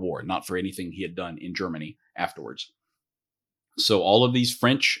during the war, not for anything he had done in Germany afterwards. So all of these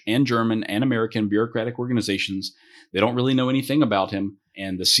French and German and American bureaucratic organizations, they don't really know anything about him.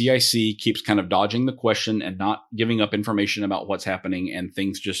 And the CIC keeps kind of dodging the question and not giving up information about what's happening, and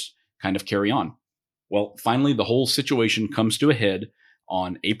things just kind of carry on. Well, finally, the whole situation comes to a head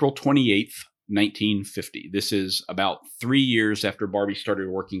on April 28th, 1950. This is about 3 years after Barbie started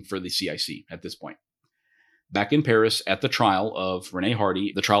working for the CIC at this point. Back in Paris at the trial of Rene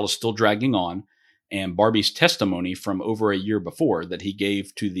Hardy, the trial is still dragging on, and Barbie's testimony from over a year before that he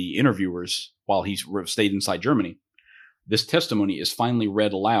gave to the interviewers while he stayed inside Germany, this testimony is finally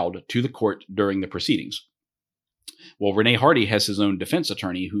read aloud to the court during the proceedings. Well, Rene Hardy has his own defense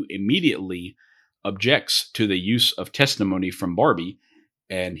attorney who immediately objects to the use of testimony from Barbie,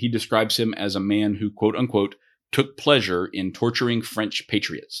 and he describes him as a man who, quote unquote, took pleasure in torturing French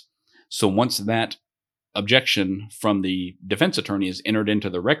patriots. So once that objection from the defense attorney is entered into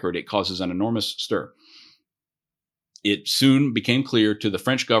the record, it causes an enormous stir. It soon became clear to the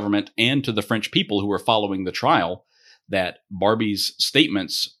French government and to the French people who were following the trial that Barbie's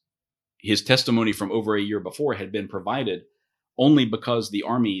statements, his testimony from over a year before, had been provided only because the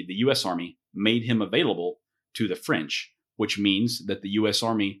Army, the U.S. Army, made him available to the French, which means that the U.S.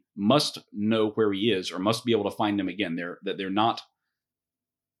 Army must know where he is or must be able to find him again. They're not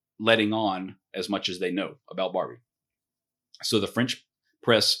letting on as much as they know about Barbie. So the French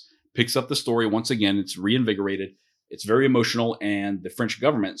press picks up the story once again. It's reinvigorated. It's very emotional, and the French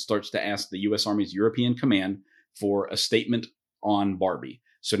government starts to ask the U.S. Army's European Command for a statement on Barbie.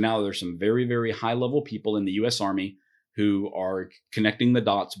 So now there's some very, very high-level people in the U.S. Army who are connecting the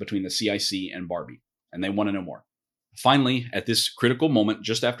dots between the CIC and Barbie, and they want to know more. Finally, at this critical moment,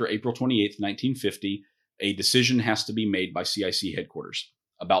 just after April 28th, 1950, a decision has to be made by CIC headquarters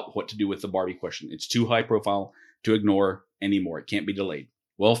about what to do with the Barbie question. It's too high profile to ignore anymore. It can't be delayed.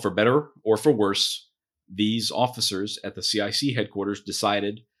 Well, for better or for worse, these officers at the CIC headquarters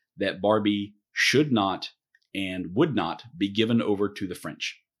decided that Barbie should not and would not be given over to the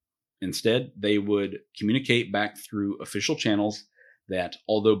French. Instead, they would communicate back through official channels that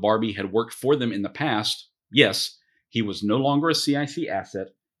although Barbie had worked for them in the past, yes, he was no longer a CIC asset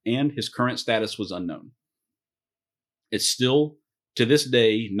and his current status was unknown. It's still, to this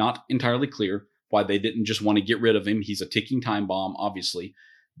day, not entirely clear why they didn't just want to get rid of him. He's a ticking time bomb, obviously.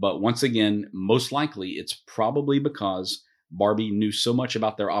 But once again, most likely it's probably because Barbie knew so much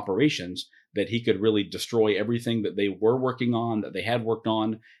about their operations that he could really destroy everything that they were working on, that they had worked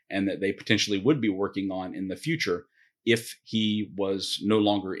on, and that they potentially would be working on in the future if he was no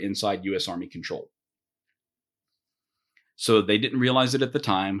longer inside U.S. Army control. So they didn't realize it at the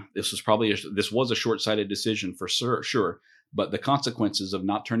time. This was a short-sighted decision for sure, but the consequences of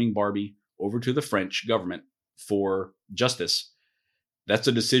not turning Barbie over to the French government for justice, that's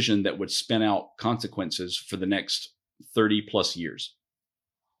a decision that would spin out consequences for the next 30 plus years.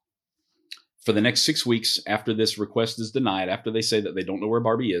 For the next 6 weeks after this request is denied, after they say that they don't know where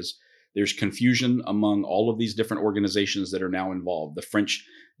Barbie is, there's confusion among all of these different organizations that are now involved. The French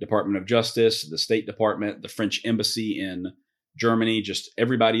Department of Justice, the State Department, the French Embassy in Germany, just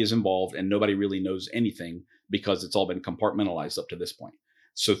everybody is involved and nobody really knows anything because it's all been compartmentalized up to this point.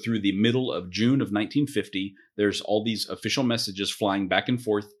 So through the middle of June of 1950, there's all these official messages flying back and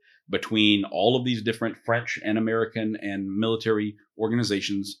forth between all of these different French and American and military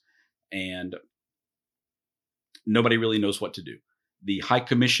organizations, and nobody really knows what to do. The High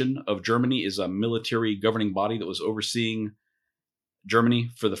Commission of Germany is a military governing body that was overseeing Germany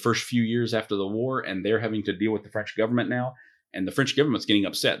for the first few years after the war, and they're having to deal with the French government now. And the French government's getting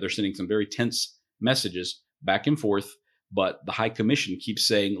upset. They're sending some very tense messages back and forth. But the High Commission keeps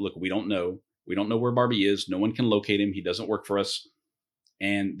saying, look, we don't know. We don't know where Barbie is. No one can locate him. He doesn't work for us.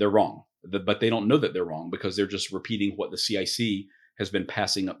 And they're wrong. But they don't know that they're wrong because they're just repeating what the CIC has been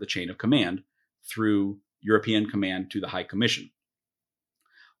passing up the chain of command through European Command to the High Commission.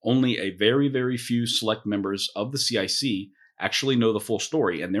 Only a very, very few select members of the CIC actually know the full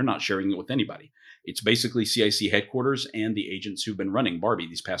story, and they're not sharing it with anybody. It's basically CIC headquarters and the agents who've been running Barbie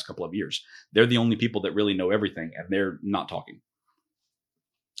these past couple of years. They're the only people that really know everything, and they're not talking.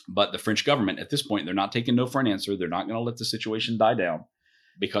 But the French government, at this point, they're not taking no for an answer. They're not going to let the situation die down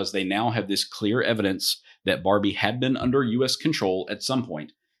because they now have this clear evidence that Barbie had been under U.S. control at some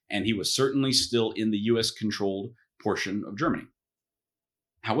point, and he was certainly still in the U.S.-controlled portion of Germany.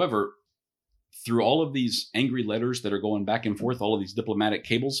 However, through all of these angry letters that are going back and forth, all of these diplomatic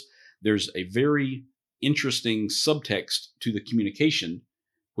cables, there's a very interesting subtext to the communication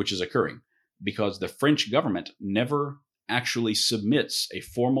which is occurring, because the French government never actually submits a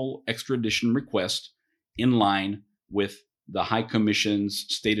formal extradition request in line with the High Commission's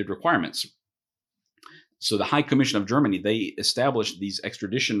stated requirements. So the High Commission of Germany, they established these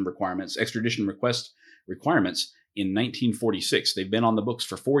extradition request requirements in 1946. They've been on the books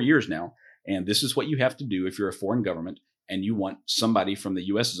for 4 years now, and this is what you have to do if you're a foreign government and you want somebody from the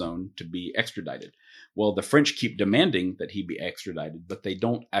U.S. zone to be extradited. Well, the French keep demanding that he be extradited, but they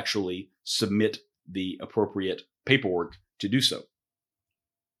don't actually submit the appropriate paperwork to do so.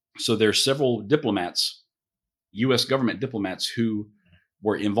 So there's several diplomats, U.S. government diplomats, who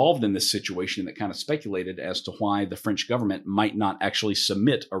were involved in this situation that kind of speculated as to why the French government might not actually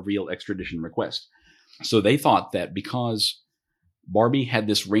submit a real extradition request. So they thought that because Barbie had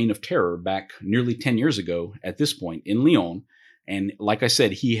this reign of terror back nearly 10 years ago at this point in Lyon, and like I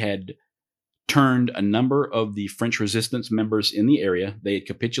said, he had turned a number of the French resistance members in the area. They had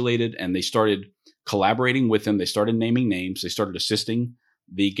capitulated and they started collaborating with him. They started naming names. They started assisting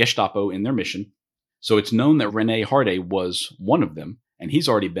the Gestapo in their mission. So it's known that René Harde was one of them, and he's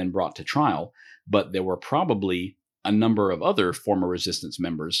already been brought to trial. But there were probably a number of other former resistance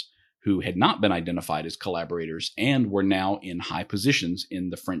members who had not been identified as collaborators and were now in high positions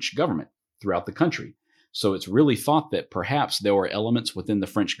in the French government throughout the country. So it's really thought that perhaps there were elements within the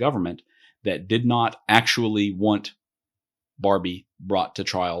French government that did not actually want Barbie brought to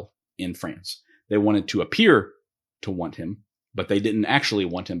trial in France. They wanted to appear to want him, but they didn't actually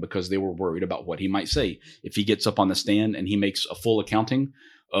want him because they were worried about what he might say. If he gets up on the stand and he makes a full accounting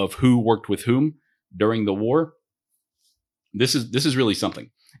of who worked with whom during the war, this is really something.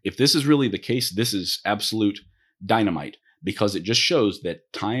 If this is really the case, this is absolute dynamite, because it just shows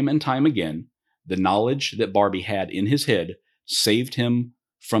that time and time again, the knowledge that Barbie had in his head saved him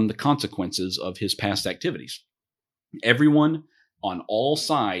from the consequences of his past activities. Everyone on all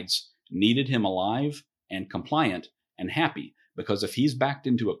sides needed him alive and compliant and happy, because if he's backed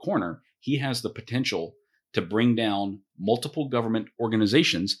into a corner, he has the potential to bring down multiple government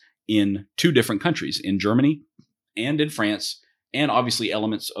organizations in 2 different countries, in Germany and in France, and obviously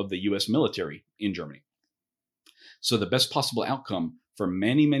elements of the U.S. military in Germany. So the best possible outcome for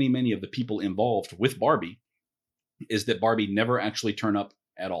many, many, many of the people involved with Barbie is that Barbie never actually turn up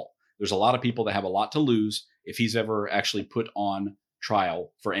at all. There's a lot of people that have a lot to lose if he's ever actually put on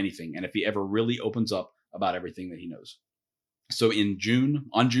trial for anything, and if he ever really opens up about everything that he knows. So on June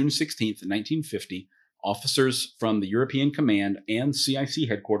 16th, 1950, officers from the European Command and CIC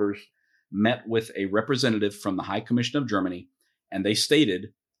headquarters met with a representative from the High Commission of Germany, and they stated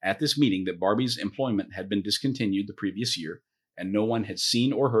at this meeting that Barbie's employment had been discontinued the previous year, and no one had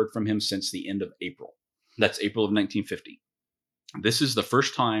seen or heard from him since the end of April. That's April of 1950. This is the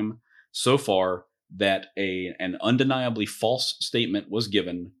first time so far that an undeniably false statement was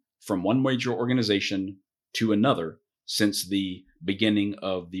given from one major organization to another since the beginning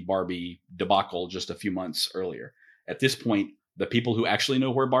of the Barbie debacle just a few months earlier. At this point, the people who actually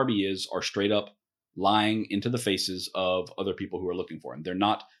know where Barbie is are straight up lying into the faces of other people who are looking for him. They're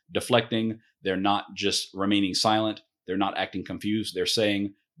not deflecting. They're not just remaining silent. They're not acting confused. They're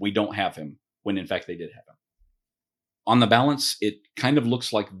saying, we don't have him, when in fact they did have him. On the balance, it kind of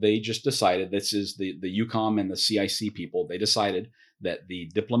looks like they just decided, this is the EUCOM and the CIC people, they decided that the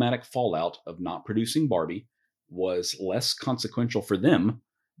diplomatic fallout of not producing Barbie was less consequential for them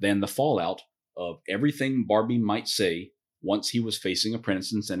than the fallout of everything Barbie might say once he was facing a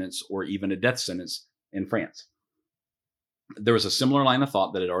prison sentence or even a death sentence in France. There was a similar line of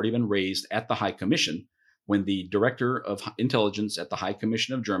thought that had already been raised at the High Commission when the Director of Intelligence at the High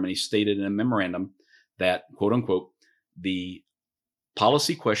Commission of Germany stated in a memorandum that, quote unquote, the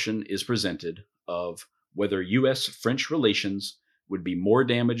policy question is presented of whether U.S.-French relations would be more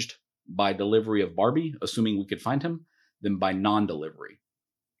damaged by delivery of Barbie, assuming we could find him, than by non-delivery.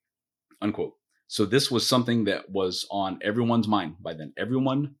 Unquote. So this was something that was on everyone's mind by then.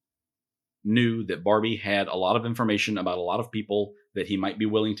 Everyone knew that Barbie had a lot of information about a lot of people that he might be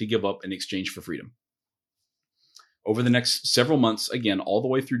willing to give up in exchange for freedom. Over the next several months, again, all the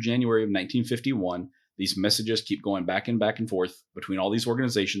way through January of 1951, these messages keep going back and forth between all these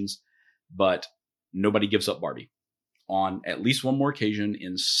organizations, but nobody gives up Barbie. On at least one more occasion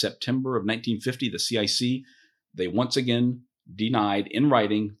in September of 1950, the CIC, they once again denied in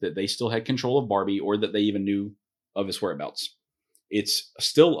writing that they still had control of Barbie or that they even knew of his whereabouts. It's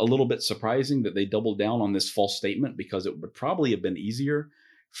still a little bit surprising that they doubled down on this false statement, because it would probably have been easier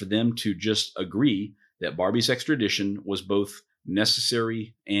for them to just agree that Barbie's extradition was both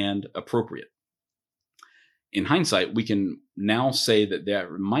necessary and appropriate. In hindsight, we can now say that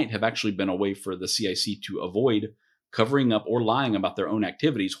there might have actually been a way for the CIC to avoid covering up or lying about their own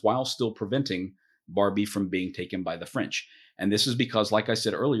activities while still preventing Barbie from being taken by the French. And this is because, like I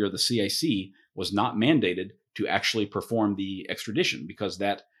said earlier, the CIC was not mandated to actually perform the extradition, because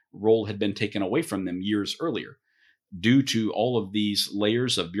that role had been taken away from them years earlier. Due to all of these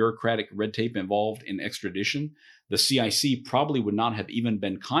layers of bureaucratic red tape involved in extradition, the CIC probably would not have even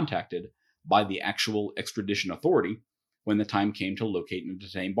been contacted by the actual extradition authority when the time came to locate and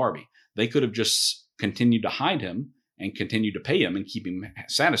detain Barbie. They could have just continued to hide him and continued to pay him and keep him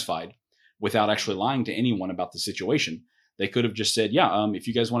satisfied without actually lying to anyone about the situation. They could have just said, if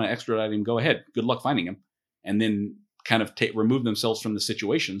you guys want to extradite him, go ahead. Good luck finding him. And then kind of remove themselves from the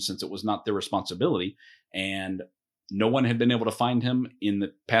situation, since it was not their responsibility. And no one had been able to find him in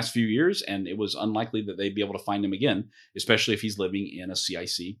the past few years, and it was unlikely that they'd be able to find him again, especially if he's living in a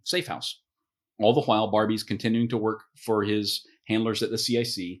CIC safe house. All the while, Barbie's continuing to work for his handlers at the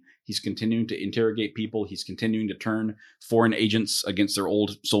CIC. He's continuing to interrogate people. He's continuing to turn foreign agents against their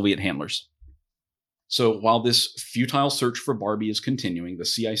old Soviet handlers. So while this futile search for Barbie is continuing, the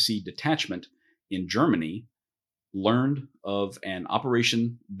CIC detachment in Germany learned of an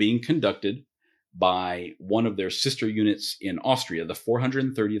operation being conducted by one of their sister units in Austria, the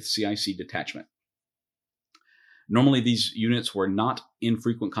 430th CIC detachment. Normally, these units were not in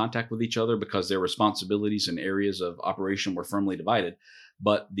frequent contact with each other because their responsibilities and areas of operation were firmly divided,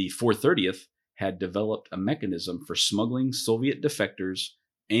 but the 430th had developed a mechanism for smuggling Soviet defectors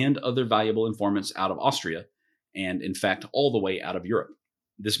and other valuable informants out of Austria, and in fact, all the way out of Europe.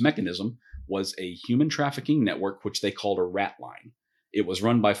 This mechanism was a human trafficking network, which they called a rat line. It was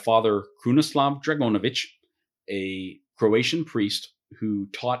run by Father Krunoslav Dragonovic, a Croatian priest who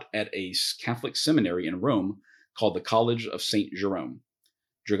taught at a Catholic seminary in Rome called the College of St. Jerome.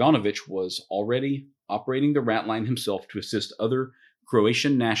 Dragonovic was already operating the rat line himself to assist other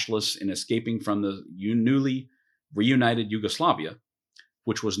Croatian nationalists in escaping from the newly reunited Yugoslavia,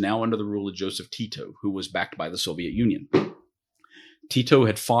 which was now under the rule of Joseph Tito, who was backed by the Soviet Union. Tito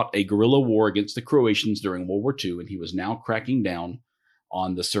had fought a guerrilla war against the Croatians during World War II, and he was now cracking down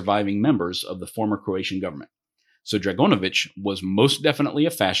on the surviving members of the former Croatian government. So Dragonovic was most definitely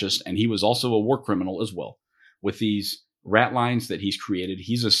a fascist, and he was also a war criminal as well. With these rat lines that he's created,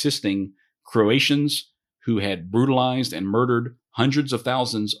 he's assisting Croatians who had brutalized and murdered hundreds of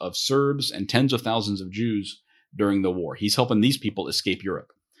thousands of Serbs and tens of thousands of Jews during the war. He's helping these people escape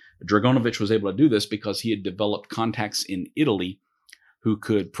Europe. Dragonovic was able to do this because he had developed contacts in Italy who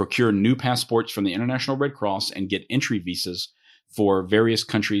could procure new passports from the International Red Cross and get entry visas for various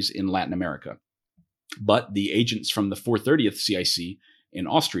countries in Latin America. But the agents from the 430th CIC in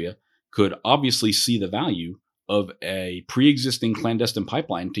Austria could obviously see the value of a pre-existing clandestine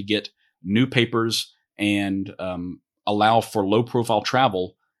pipeline to get new papers and allow for low-profile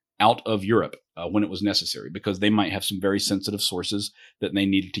travel out of Europe when it was necessary, because they might have some very sensitive sources that they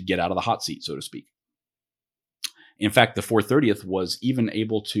needed to get out of the hot seat, so to speak. In fact, the 430th was even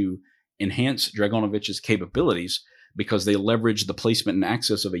able to enhance Dragonovic's capabilities because they leveraged the placement and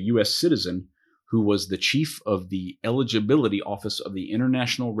access of a U.S. citizen who was the chief of the eligibility office of the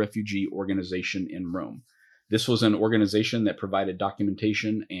International Refugee Organization in Rome. This was an organization that provided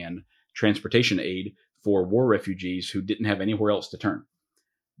documentation and transportation aid for war refugees who didn't have anywhere else to turn.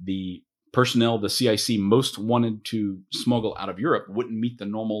 The personnel the CIC most wanted to smuggle out of Europe wouldn't meet the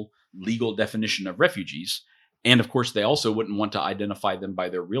normal legal definition of refugees. And of course, they also wouldn't want to identify them by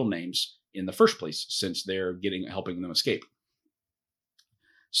their real names in the first place, since they're helping them escape.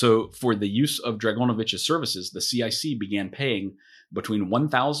 So for the use of Dragonovic's services, the CIC began paying between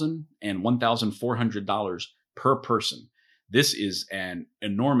 $1,000 and $1,400 per person. This is an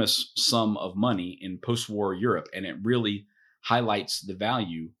enormous sum of money in post-war Europe, and it really highlights the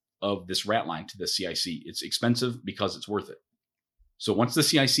value of this rat line to the CIC. It's expensive because it's worth it. So once the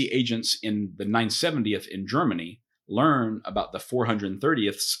CIC agents in the 970th in Germany learn about the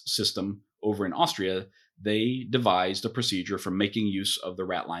 430th system over in Austria, they devised a procedure for making use of the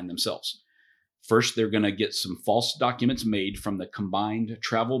rat line themselves. First, they're going to get some false documents made from the combined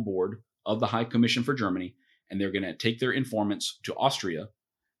travel board of the High Commission for Germany, and they're going to take their informants to Austria,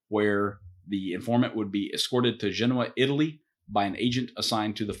 where the informant would be escorted to Genoa, Italy, by an agent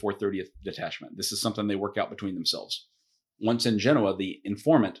assigned to the 430th detachment. This is something they work out between themselves. Once in Genoa, the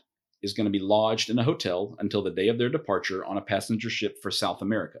informant is going to be lodged in a hotel until the day of their departure on a passenger ship for South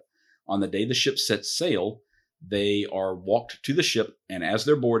America. On the day the ship sets sail, they are walked to the ship, and as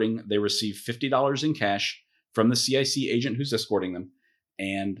they're boarding, they receive $50 in cash from the CIC agent who's escorting them,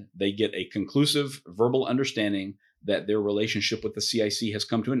 and they get a conclusive verbal understanding that their relationship with the CIC has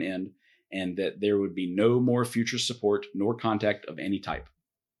come to an end, and that there would be no more future support nor contact of any type.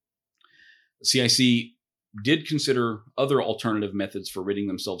 The CIC did consider other alternative methods for ridding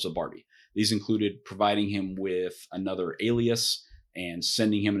themselves of Barbie. These included providing him with another alias and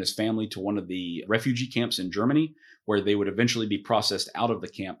sending him and his family to one of the refugee camps in Germany, where they would eventually be processed out of the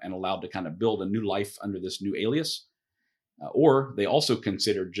camp and allowed to kind of build a new life under this new alias. Or they also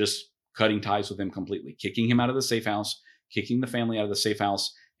considered just cutting ties with him completely, kicking him out of the safe house, kicking the family out of the safe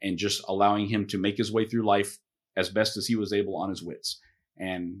house, and just allowing him to make his way through life as best as he was able on his wits.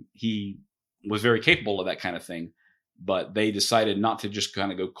 And he was very capable of that kind of thing, but they decided not to just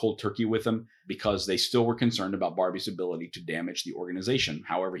kind of go cold turkey with him because they still were concerned about Barbie's ability to damage the organization,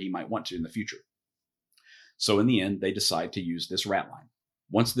 however he might want to in the future. So in the end, they decide to use this rat line.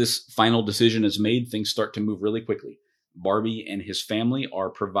 Once this final decision is made, things start to move really quickly. Barbie and his family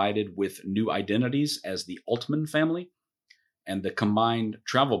are provided with new identities as the Altman family, and the combined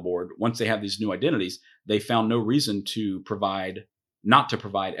travel board, once they have these new identities, they found no reason not to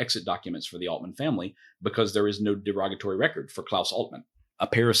provide exit documents for the Altman family because there is no derogatory record for Klaus Altman. A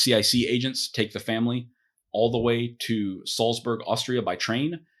pair of CIC agents take the family all the way to Salzburg, Austria by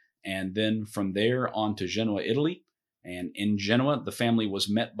train, and then from there on to Genoa, Italy. And in Genoa, the family was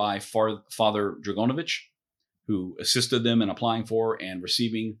met by Father Dragonovich, who assisted them in applying for and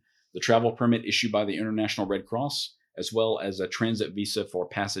receiving the travel permit issued by the International Red Cross, as well as a transit visa for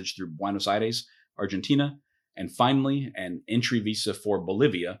passage through Buenos Aires, Argentina, and finally an entry visa for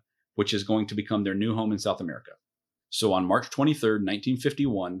Bolivia, which is going to become their new home in South America. So on March 23rd,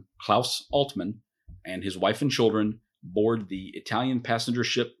 1951, Klaus Altman and his wife and children board the Italian passenger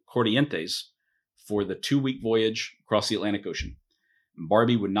ship Corrientes for the 2-week voyage across the Atlantic Ocean.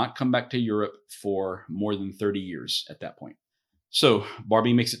 Barbie would not come back to Europe for more than 30 years at that point. So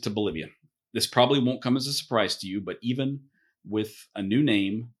Barbie makes it to Bolivia. This probably won't come as a surprise to you, but even with a new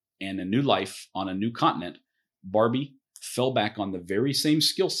name and a new life on a new continent, Barbie fell back on the very same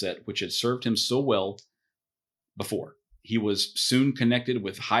skill set which had served him so well before. He was soon connected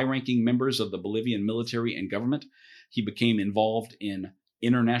with high-ranking members of the Bolivian military and government. He became involved in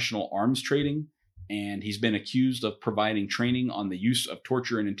international arms trading, and he's been accused of providing training on the use of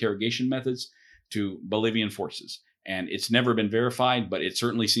torture and interrogation methods to Bolivian forces. And it's never been verified, but it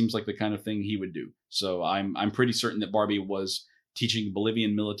certainly seems like the kind of thing he would do. So I'm pretty certain that Barbie was teaching the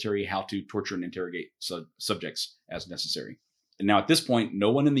Bolivian military how to torture and interrogate subjects as necessary. And now at this point,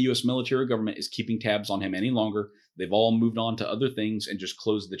 no one in the U.S. military or government is keeping tabs on him any longer. They've all moved on to other things and just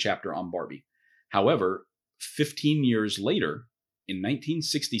closed the chapter on Barbie. However, 15 years later, in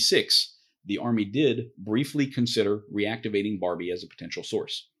 1966, the Army did briefly consider reactivating Barbie as a potential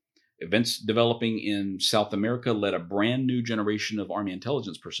source. Events developing in South America led a brand new generation of Army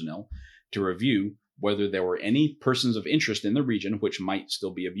intelligence personnel to review whether there were any persons of interest in the region which might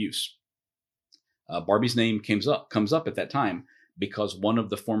still be of use. Barbie's name comes up at that time because one of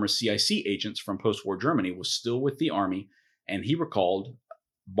the former CIC agents from post-war Germany was still with the Army, and he recalled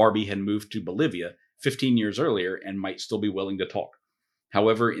Barbie had moved to Bolivia 15 years earlier and might still be willing to talk.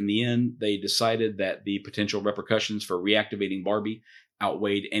 However, in the end, they decided that the potential repercussions for reactivating Barbie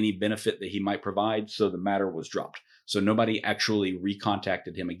outweighed any benefit that he might provide, so the matter was dropped. So nobody actually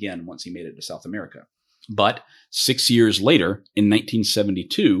recontacted him again once he made it to South America. But 6 years later, in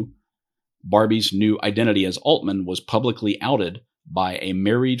 1972, Barbie's new identity as Altman was publicly outed by a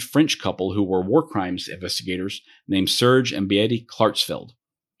married French couple who were war crimes investigators named Serge and Beatty Klartsfeld.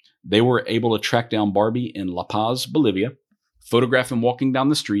 They were able to track down Barbie in La Paz, Bolivia, photograph him walking down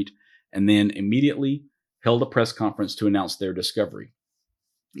the street, and then immediately held a press conference to announce their discovery.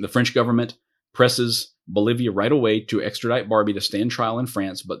 The French government presses Bolivia right away to extradite Barbie to stand trial in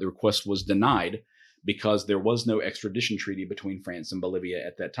France, but the request was denied because there was no extradition treaty between France and Bolivia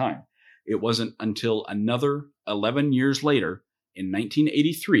at that time. it wasn't until another 11 years later, in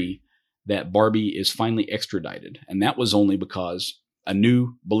 1983, that Barbie is finally extradited. And that was only because a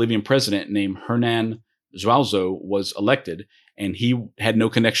new Bolivian president named Hernan Zuazo was elected, and he had no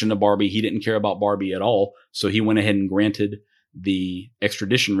connection to Barbie. He didn't care about Barbie at all. So he went ahead and granted the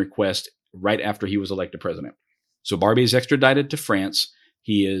extradition request right after he was elected president. So Barbie is extradited to France.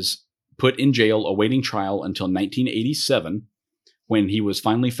 He is put in jail awaiting trial until 1987, when he was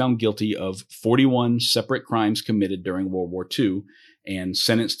finally found guilty of 41 separate crimes committed during World War II and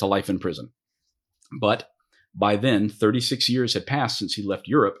sentenced to life in prison. But by then, 36 years had passed since he left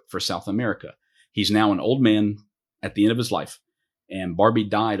Europe for South America. He's now an old man at the end of his life, and Barbie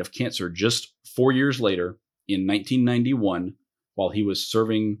died of cancer just 4 years later in 1991 while he was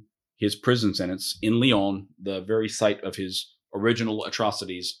serving his prison sentence in Lyon, the very site of his original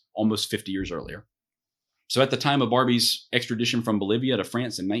atrocities almost 50 years earlier. So at the time of Barbie's extradition from Bolivia to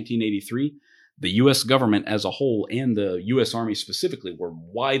France in 1983, the U.S. government as a whole and the U.S. Army specifically were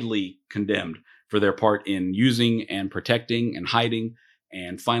widely condemned for their part in using and protecting and hiding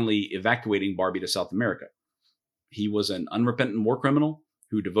and finally evacuating Barbie to South America. He was an unrepentant war criminal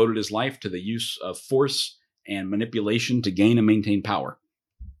who devoted his life to the use of force and manipulation to gain and maintain power.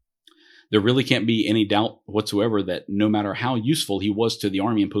 There really can't be any doubt whatsoever that no matter how useful he was to the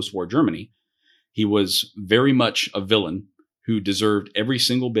army in post-war Germany, he was very much a villain who deserved every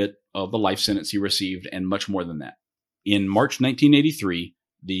single bit of the life sentence he received and much more than that. In March 1983,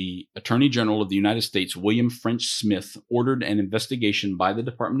 the Attorney General of the United States, William French Smith, ordered an investigation by the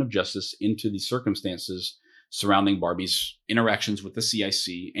Department of Justice into the circumstances surrounding Barbie's interactions with the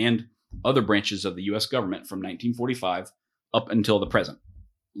CIC and other branches of the U.S. government from 1945 up until the present.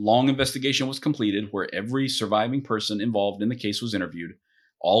 Long investigation was completed where every surviving person involved in the case was interviewed.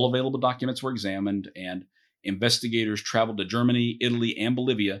 All available documents were examined, and investigators traveled to Germany, Italy, and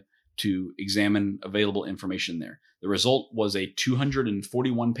Bolivia to examine available information there. The result was a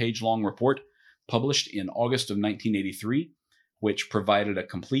 241-page long report published in August of 1983, which provided a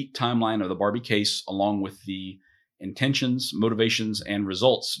complete timeline of the Barbie case along with the intentions, motivations, and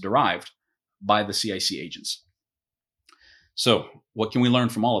results derived by the CIC agents. So, what can we learn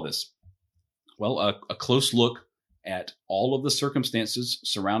from all of this? Well, a close look at all of the circumstances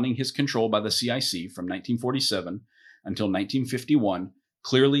surrounding his control by the CIC from 1947 until 1951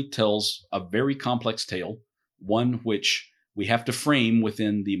 clearly tells a very complex tale, one which we have to frame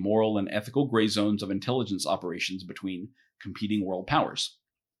within the moral and ethical gray zones of intelligence operations between competing world powers.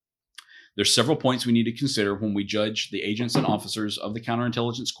 There's several points we need to consider when we judge the agents and officers of the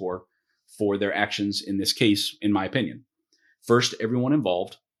Counterintelligence Corps for their actions in this case, in my opinion. First, everyone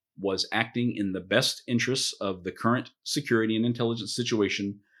involved was acting in the best interests of the current security and intelligence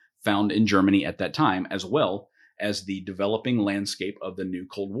situation found in Germany at that time, as well as the developing landscape of the new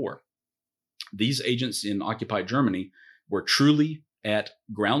Cold War. These agents in occupied Germany were truly at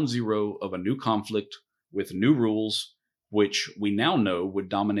ground zero of a new conflict with new rules, which we now know would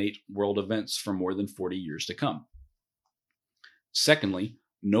dominate world events for more than 40 years to come. Secondly,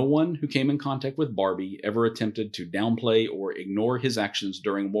 no one who came in contact with Barbie ever attempted to downplay or ignore his actions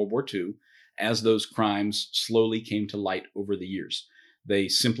during World War II, as those crimes slowly came to light over the years. They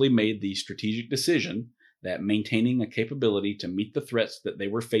simply made the strategic decision that maintaining a capability to meet the threats that they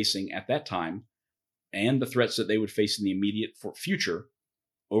were facing at that time and the threats that they would face in the immediate future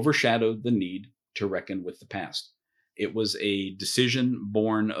overshadowed the need to reckon with the past. It was a decision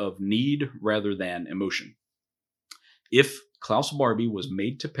born of need rather than emotion. If Klaus Barbie was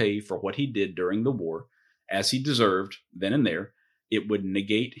made to pay for what he did during the war, as he deserved then and there, it would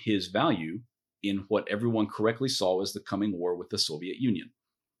negate his value in what everyone correctly saw as the coming war with the Soviet Union.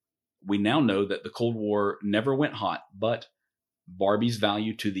 We now know that the Cold War never went hot, but Barbie's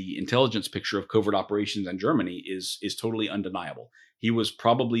value to the intelligence picture of covert operations in Germany is totally undeniable. He was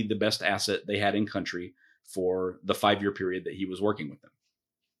probably the best asset they had in country for the 5-year period that he was working with them.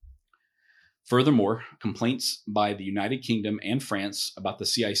 Furthermore, complaints by the United Kingdom and France about the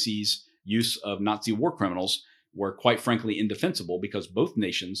CIC's use of Nazi war criminals were quite frankly indefensible because both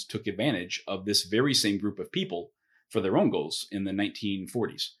nations took advantage of this very same group of people for their own goals in the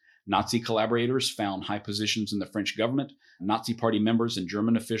 1940s. Nazi collaborators found high positions in the French government. Nazi party members and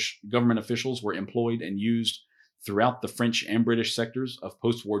German government officials were employed and used throughout the French and British sectors of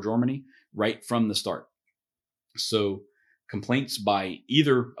post-war Germany right from the start. So complaints by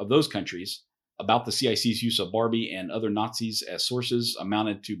either of those countries about the CIC's use of Barbie and other Nazis as sources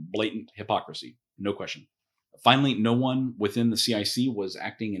amounted to blatant hypocrisy, no question. Finally, no one within the CIC was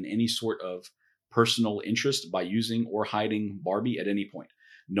acting in any sort of personal interest by using or hiding Barbie at any point.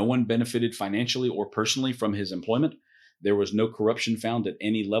 No one benefited financially or personally from his employment. There was no corruption found at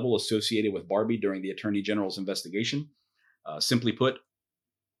any level associated with Barbie during the Attorney General's investigation. Simply put,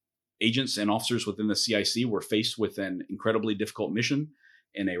 agents and officers within the CIC were faced with an incredibly difficult mission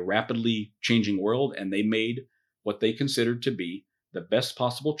in a rapidly changing world, and they made what they considered to be the best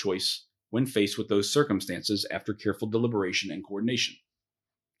possible choice when faced with those circumstances after careful deliberation and coordination.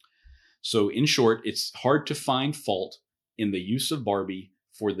 So in short, it's hard to find fault in the use of Barbie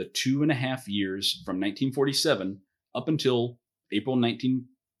for the 2.5 years from 1947 up until April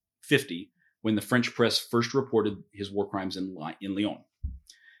 1950, when the French press first reported his war crimes in Lyon.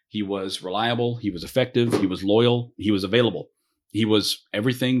 He was reliable, he was effective, he was loyal, he was available. He was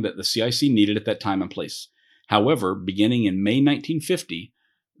everything that the CIC needed at that time and place. However, beginning in May 1950,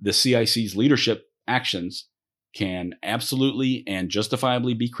 the CIC's leadership actions can absolutely and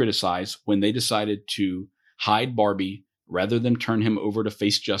justifiably be criticized when they decided to hide Barbie rather than turn him over to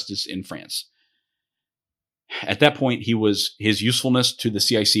face justice in France. At that point, his usefulness to the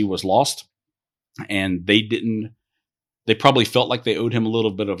CIC was lost, and they probably felt like they owed him a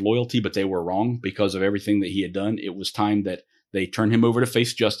little bit of loyalty, but they were wrong because of everything that he had done. It was time that they turned him over to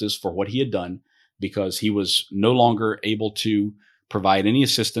face justice for what he had done, because he was no longer able to provide any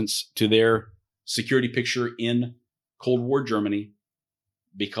assistance to their security picture in Cold War Germany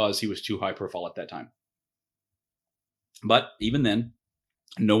because he was too high profile at that time. But even then,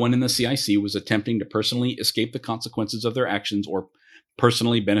 no one in the CIC was attempting to personally escape the consequences of their actions or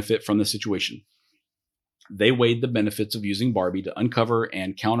personally benefit from the situation. They weighed the benefits of using Barbie to uncover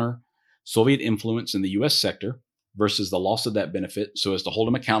and counter Soviet influence in the U.S. sector versus the loss of that benefit, so as to hold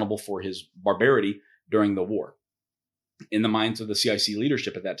him accountable for his barbarity during the war. In the minds of the CIC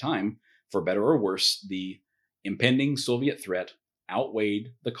leadership at that time, for better or worse, the impending Soviet threat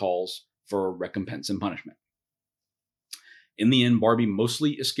outweighed the calls for recompense and punishment. In the end, Barbie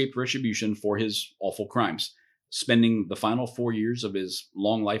mostly escaped retribution for his awful crimes. Spending the final 4 years of his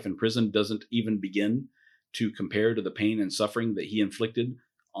long life in prison doesn't even begin to compare to the pain and suffering that he inflicted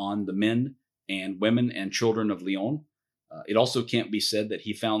on the men and women and children of Lyon. It also can't be said that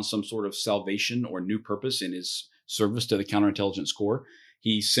he found some sort of salvation or new purpose in his service to the counterintelligence corps.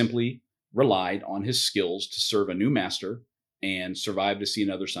 He simply relied on his skills to serve a new master and survive to see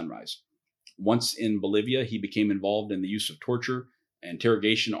another sunrise. Once in Bolivia, he became involved in the use of torture,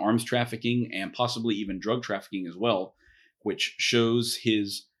 interrogation, arms trafficking, and possibly even drug trafficking as well, which shows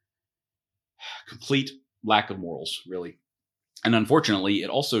his complete lack of morals, really. And unfortunately, it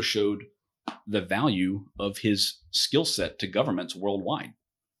also showed the value of his skill set to governments worldwide.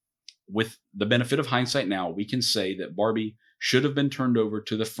 With the benefit of hindsight now, we can say that Barbie should have been turned over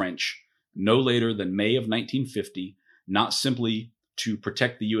to the French no later than May of 1950, not simply to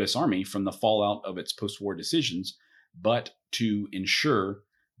protect the U.S. Army from the fallout of its post-war decisions, but to ensure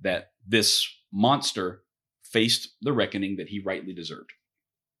that this monster faced the reckoning that he rightly deserved.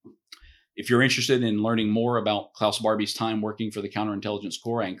 If you're interested in learning more about Klaus Barbie's time working for the Counterintelligence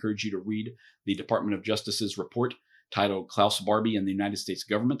Corps, I encourage you to read the Department of Justice's report titled Klaus Barbie and the United States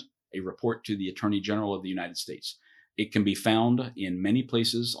Government, a report to the Attorney General of the United States. It can be found in many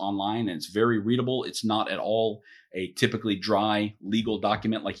places online, and it's very readable. It's not at all a typically dry legal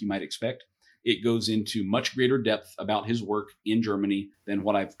document like you might expect. It goes into much greater depth about his work in Germany than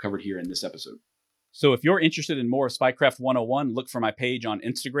what I've covered here in this episode. So if you're interested in more of Spycraft 101, look for my page on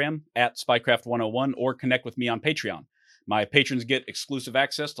Instagram at Spycraft 101 or connect with me on Patreon. My patrons get exclusive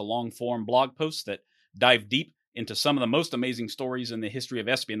access to long-form blog posts that dive deep into some of the most amazing stories in the history of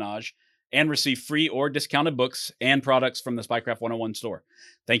espionage and receive free or discounted books and products from the Spycraft 101 store.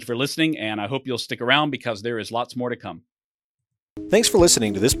 Thank you for listening, and I hope you'll stick around because there is lots more to come. Thanks for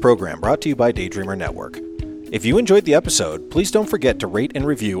listening to this program brought to you by Daydreamer Network. If you enjoyed the episode, please don't forget to rate and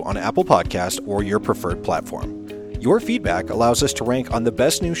review on Apple Podcast or your preferred platform. Your feedback allows us to rank on the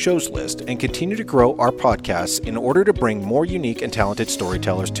best new shows list and continue to grow our podcasts in order to bring more unique and talented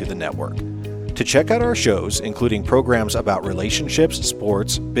storytellers to the network. To check out our shows, including programs about relationships,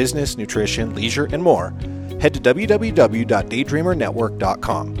 sports, business, nutrition, leisure, and more, head to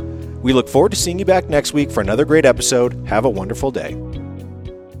www.daydreamernetwork.com. We look forward to seeing you back next week for another great episode. Have a wonderful day.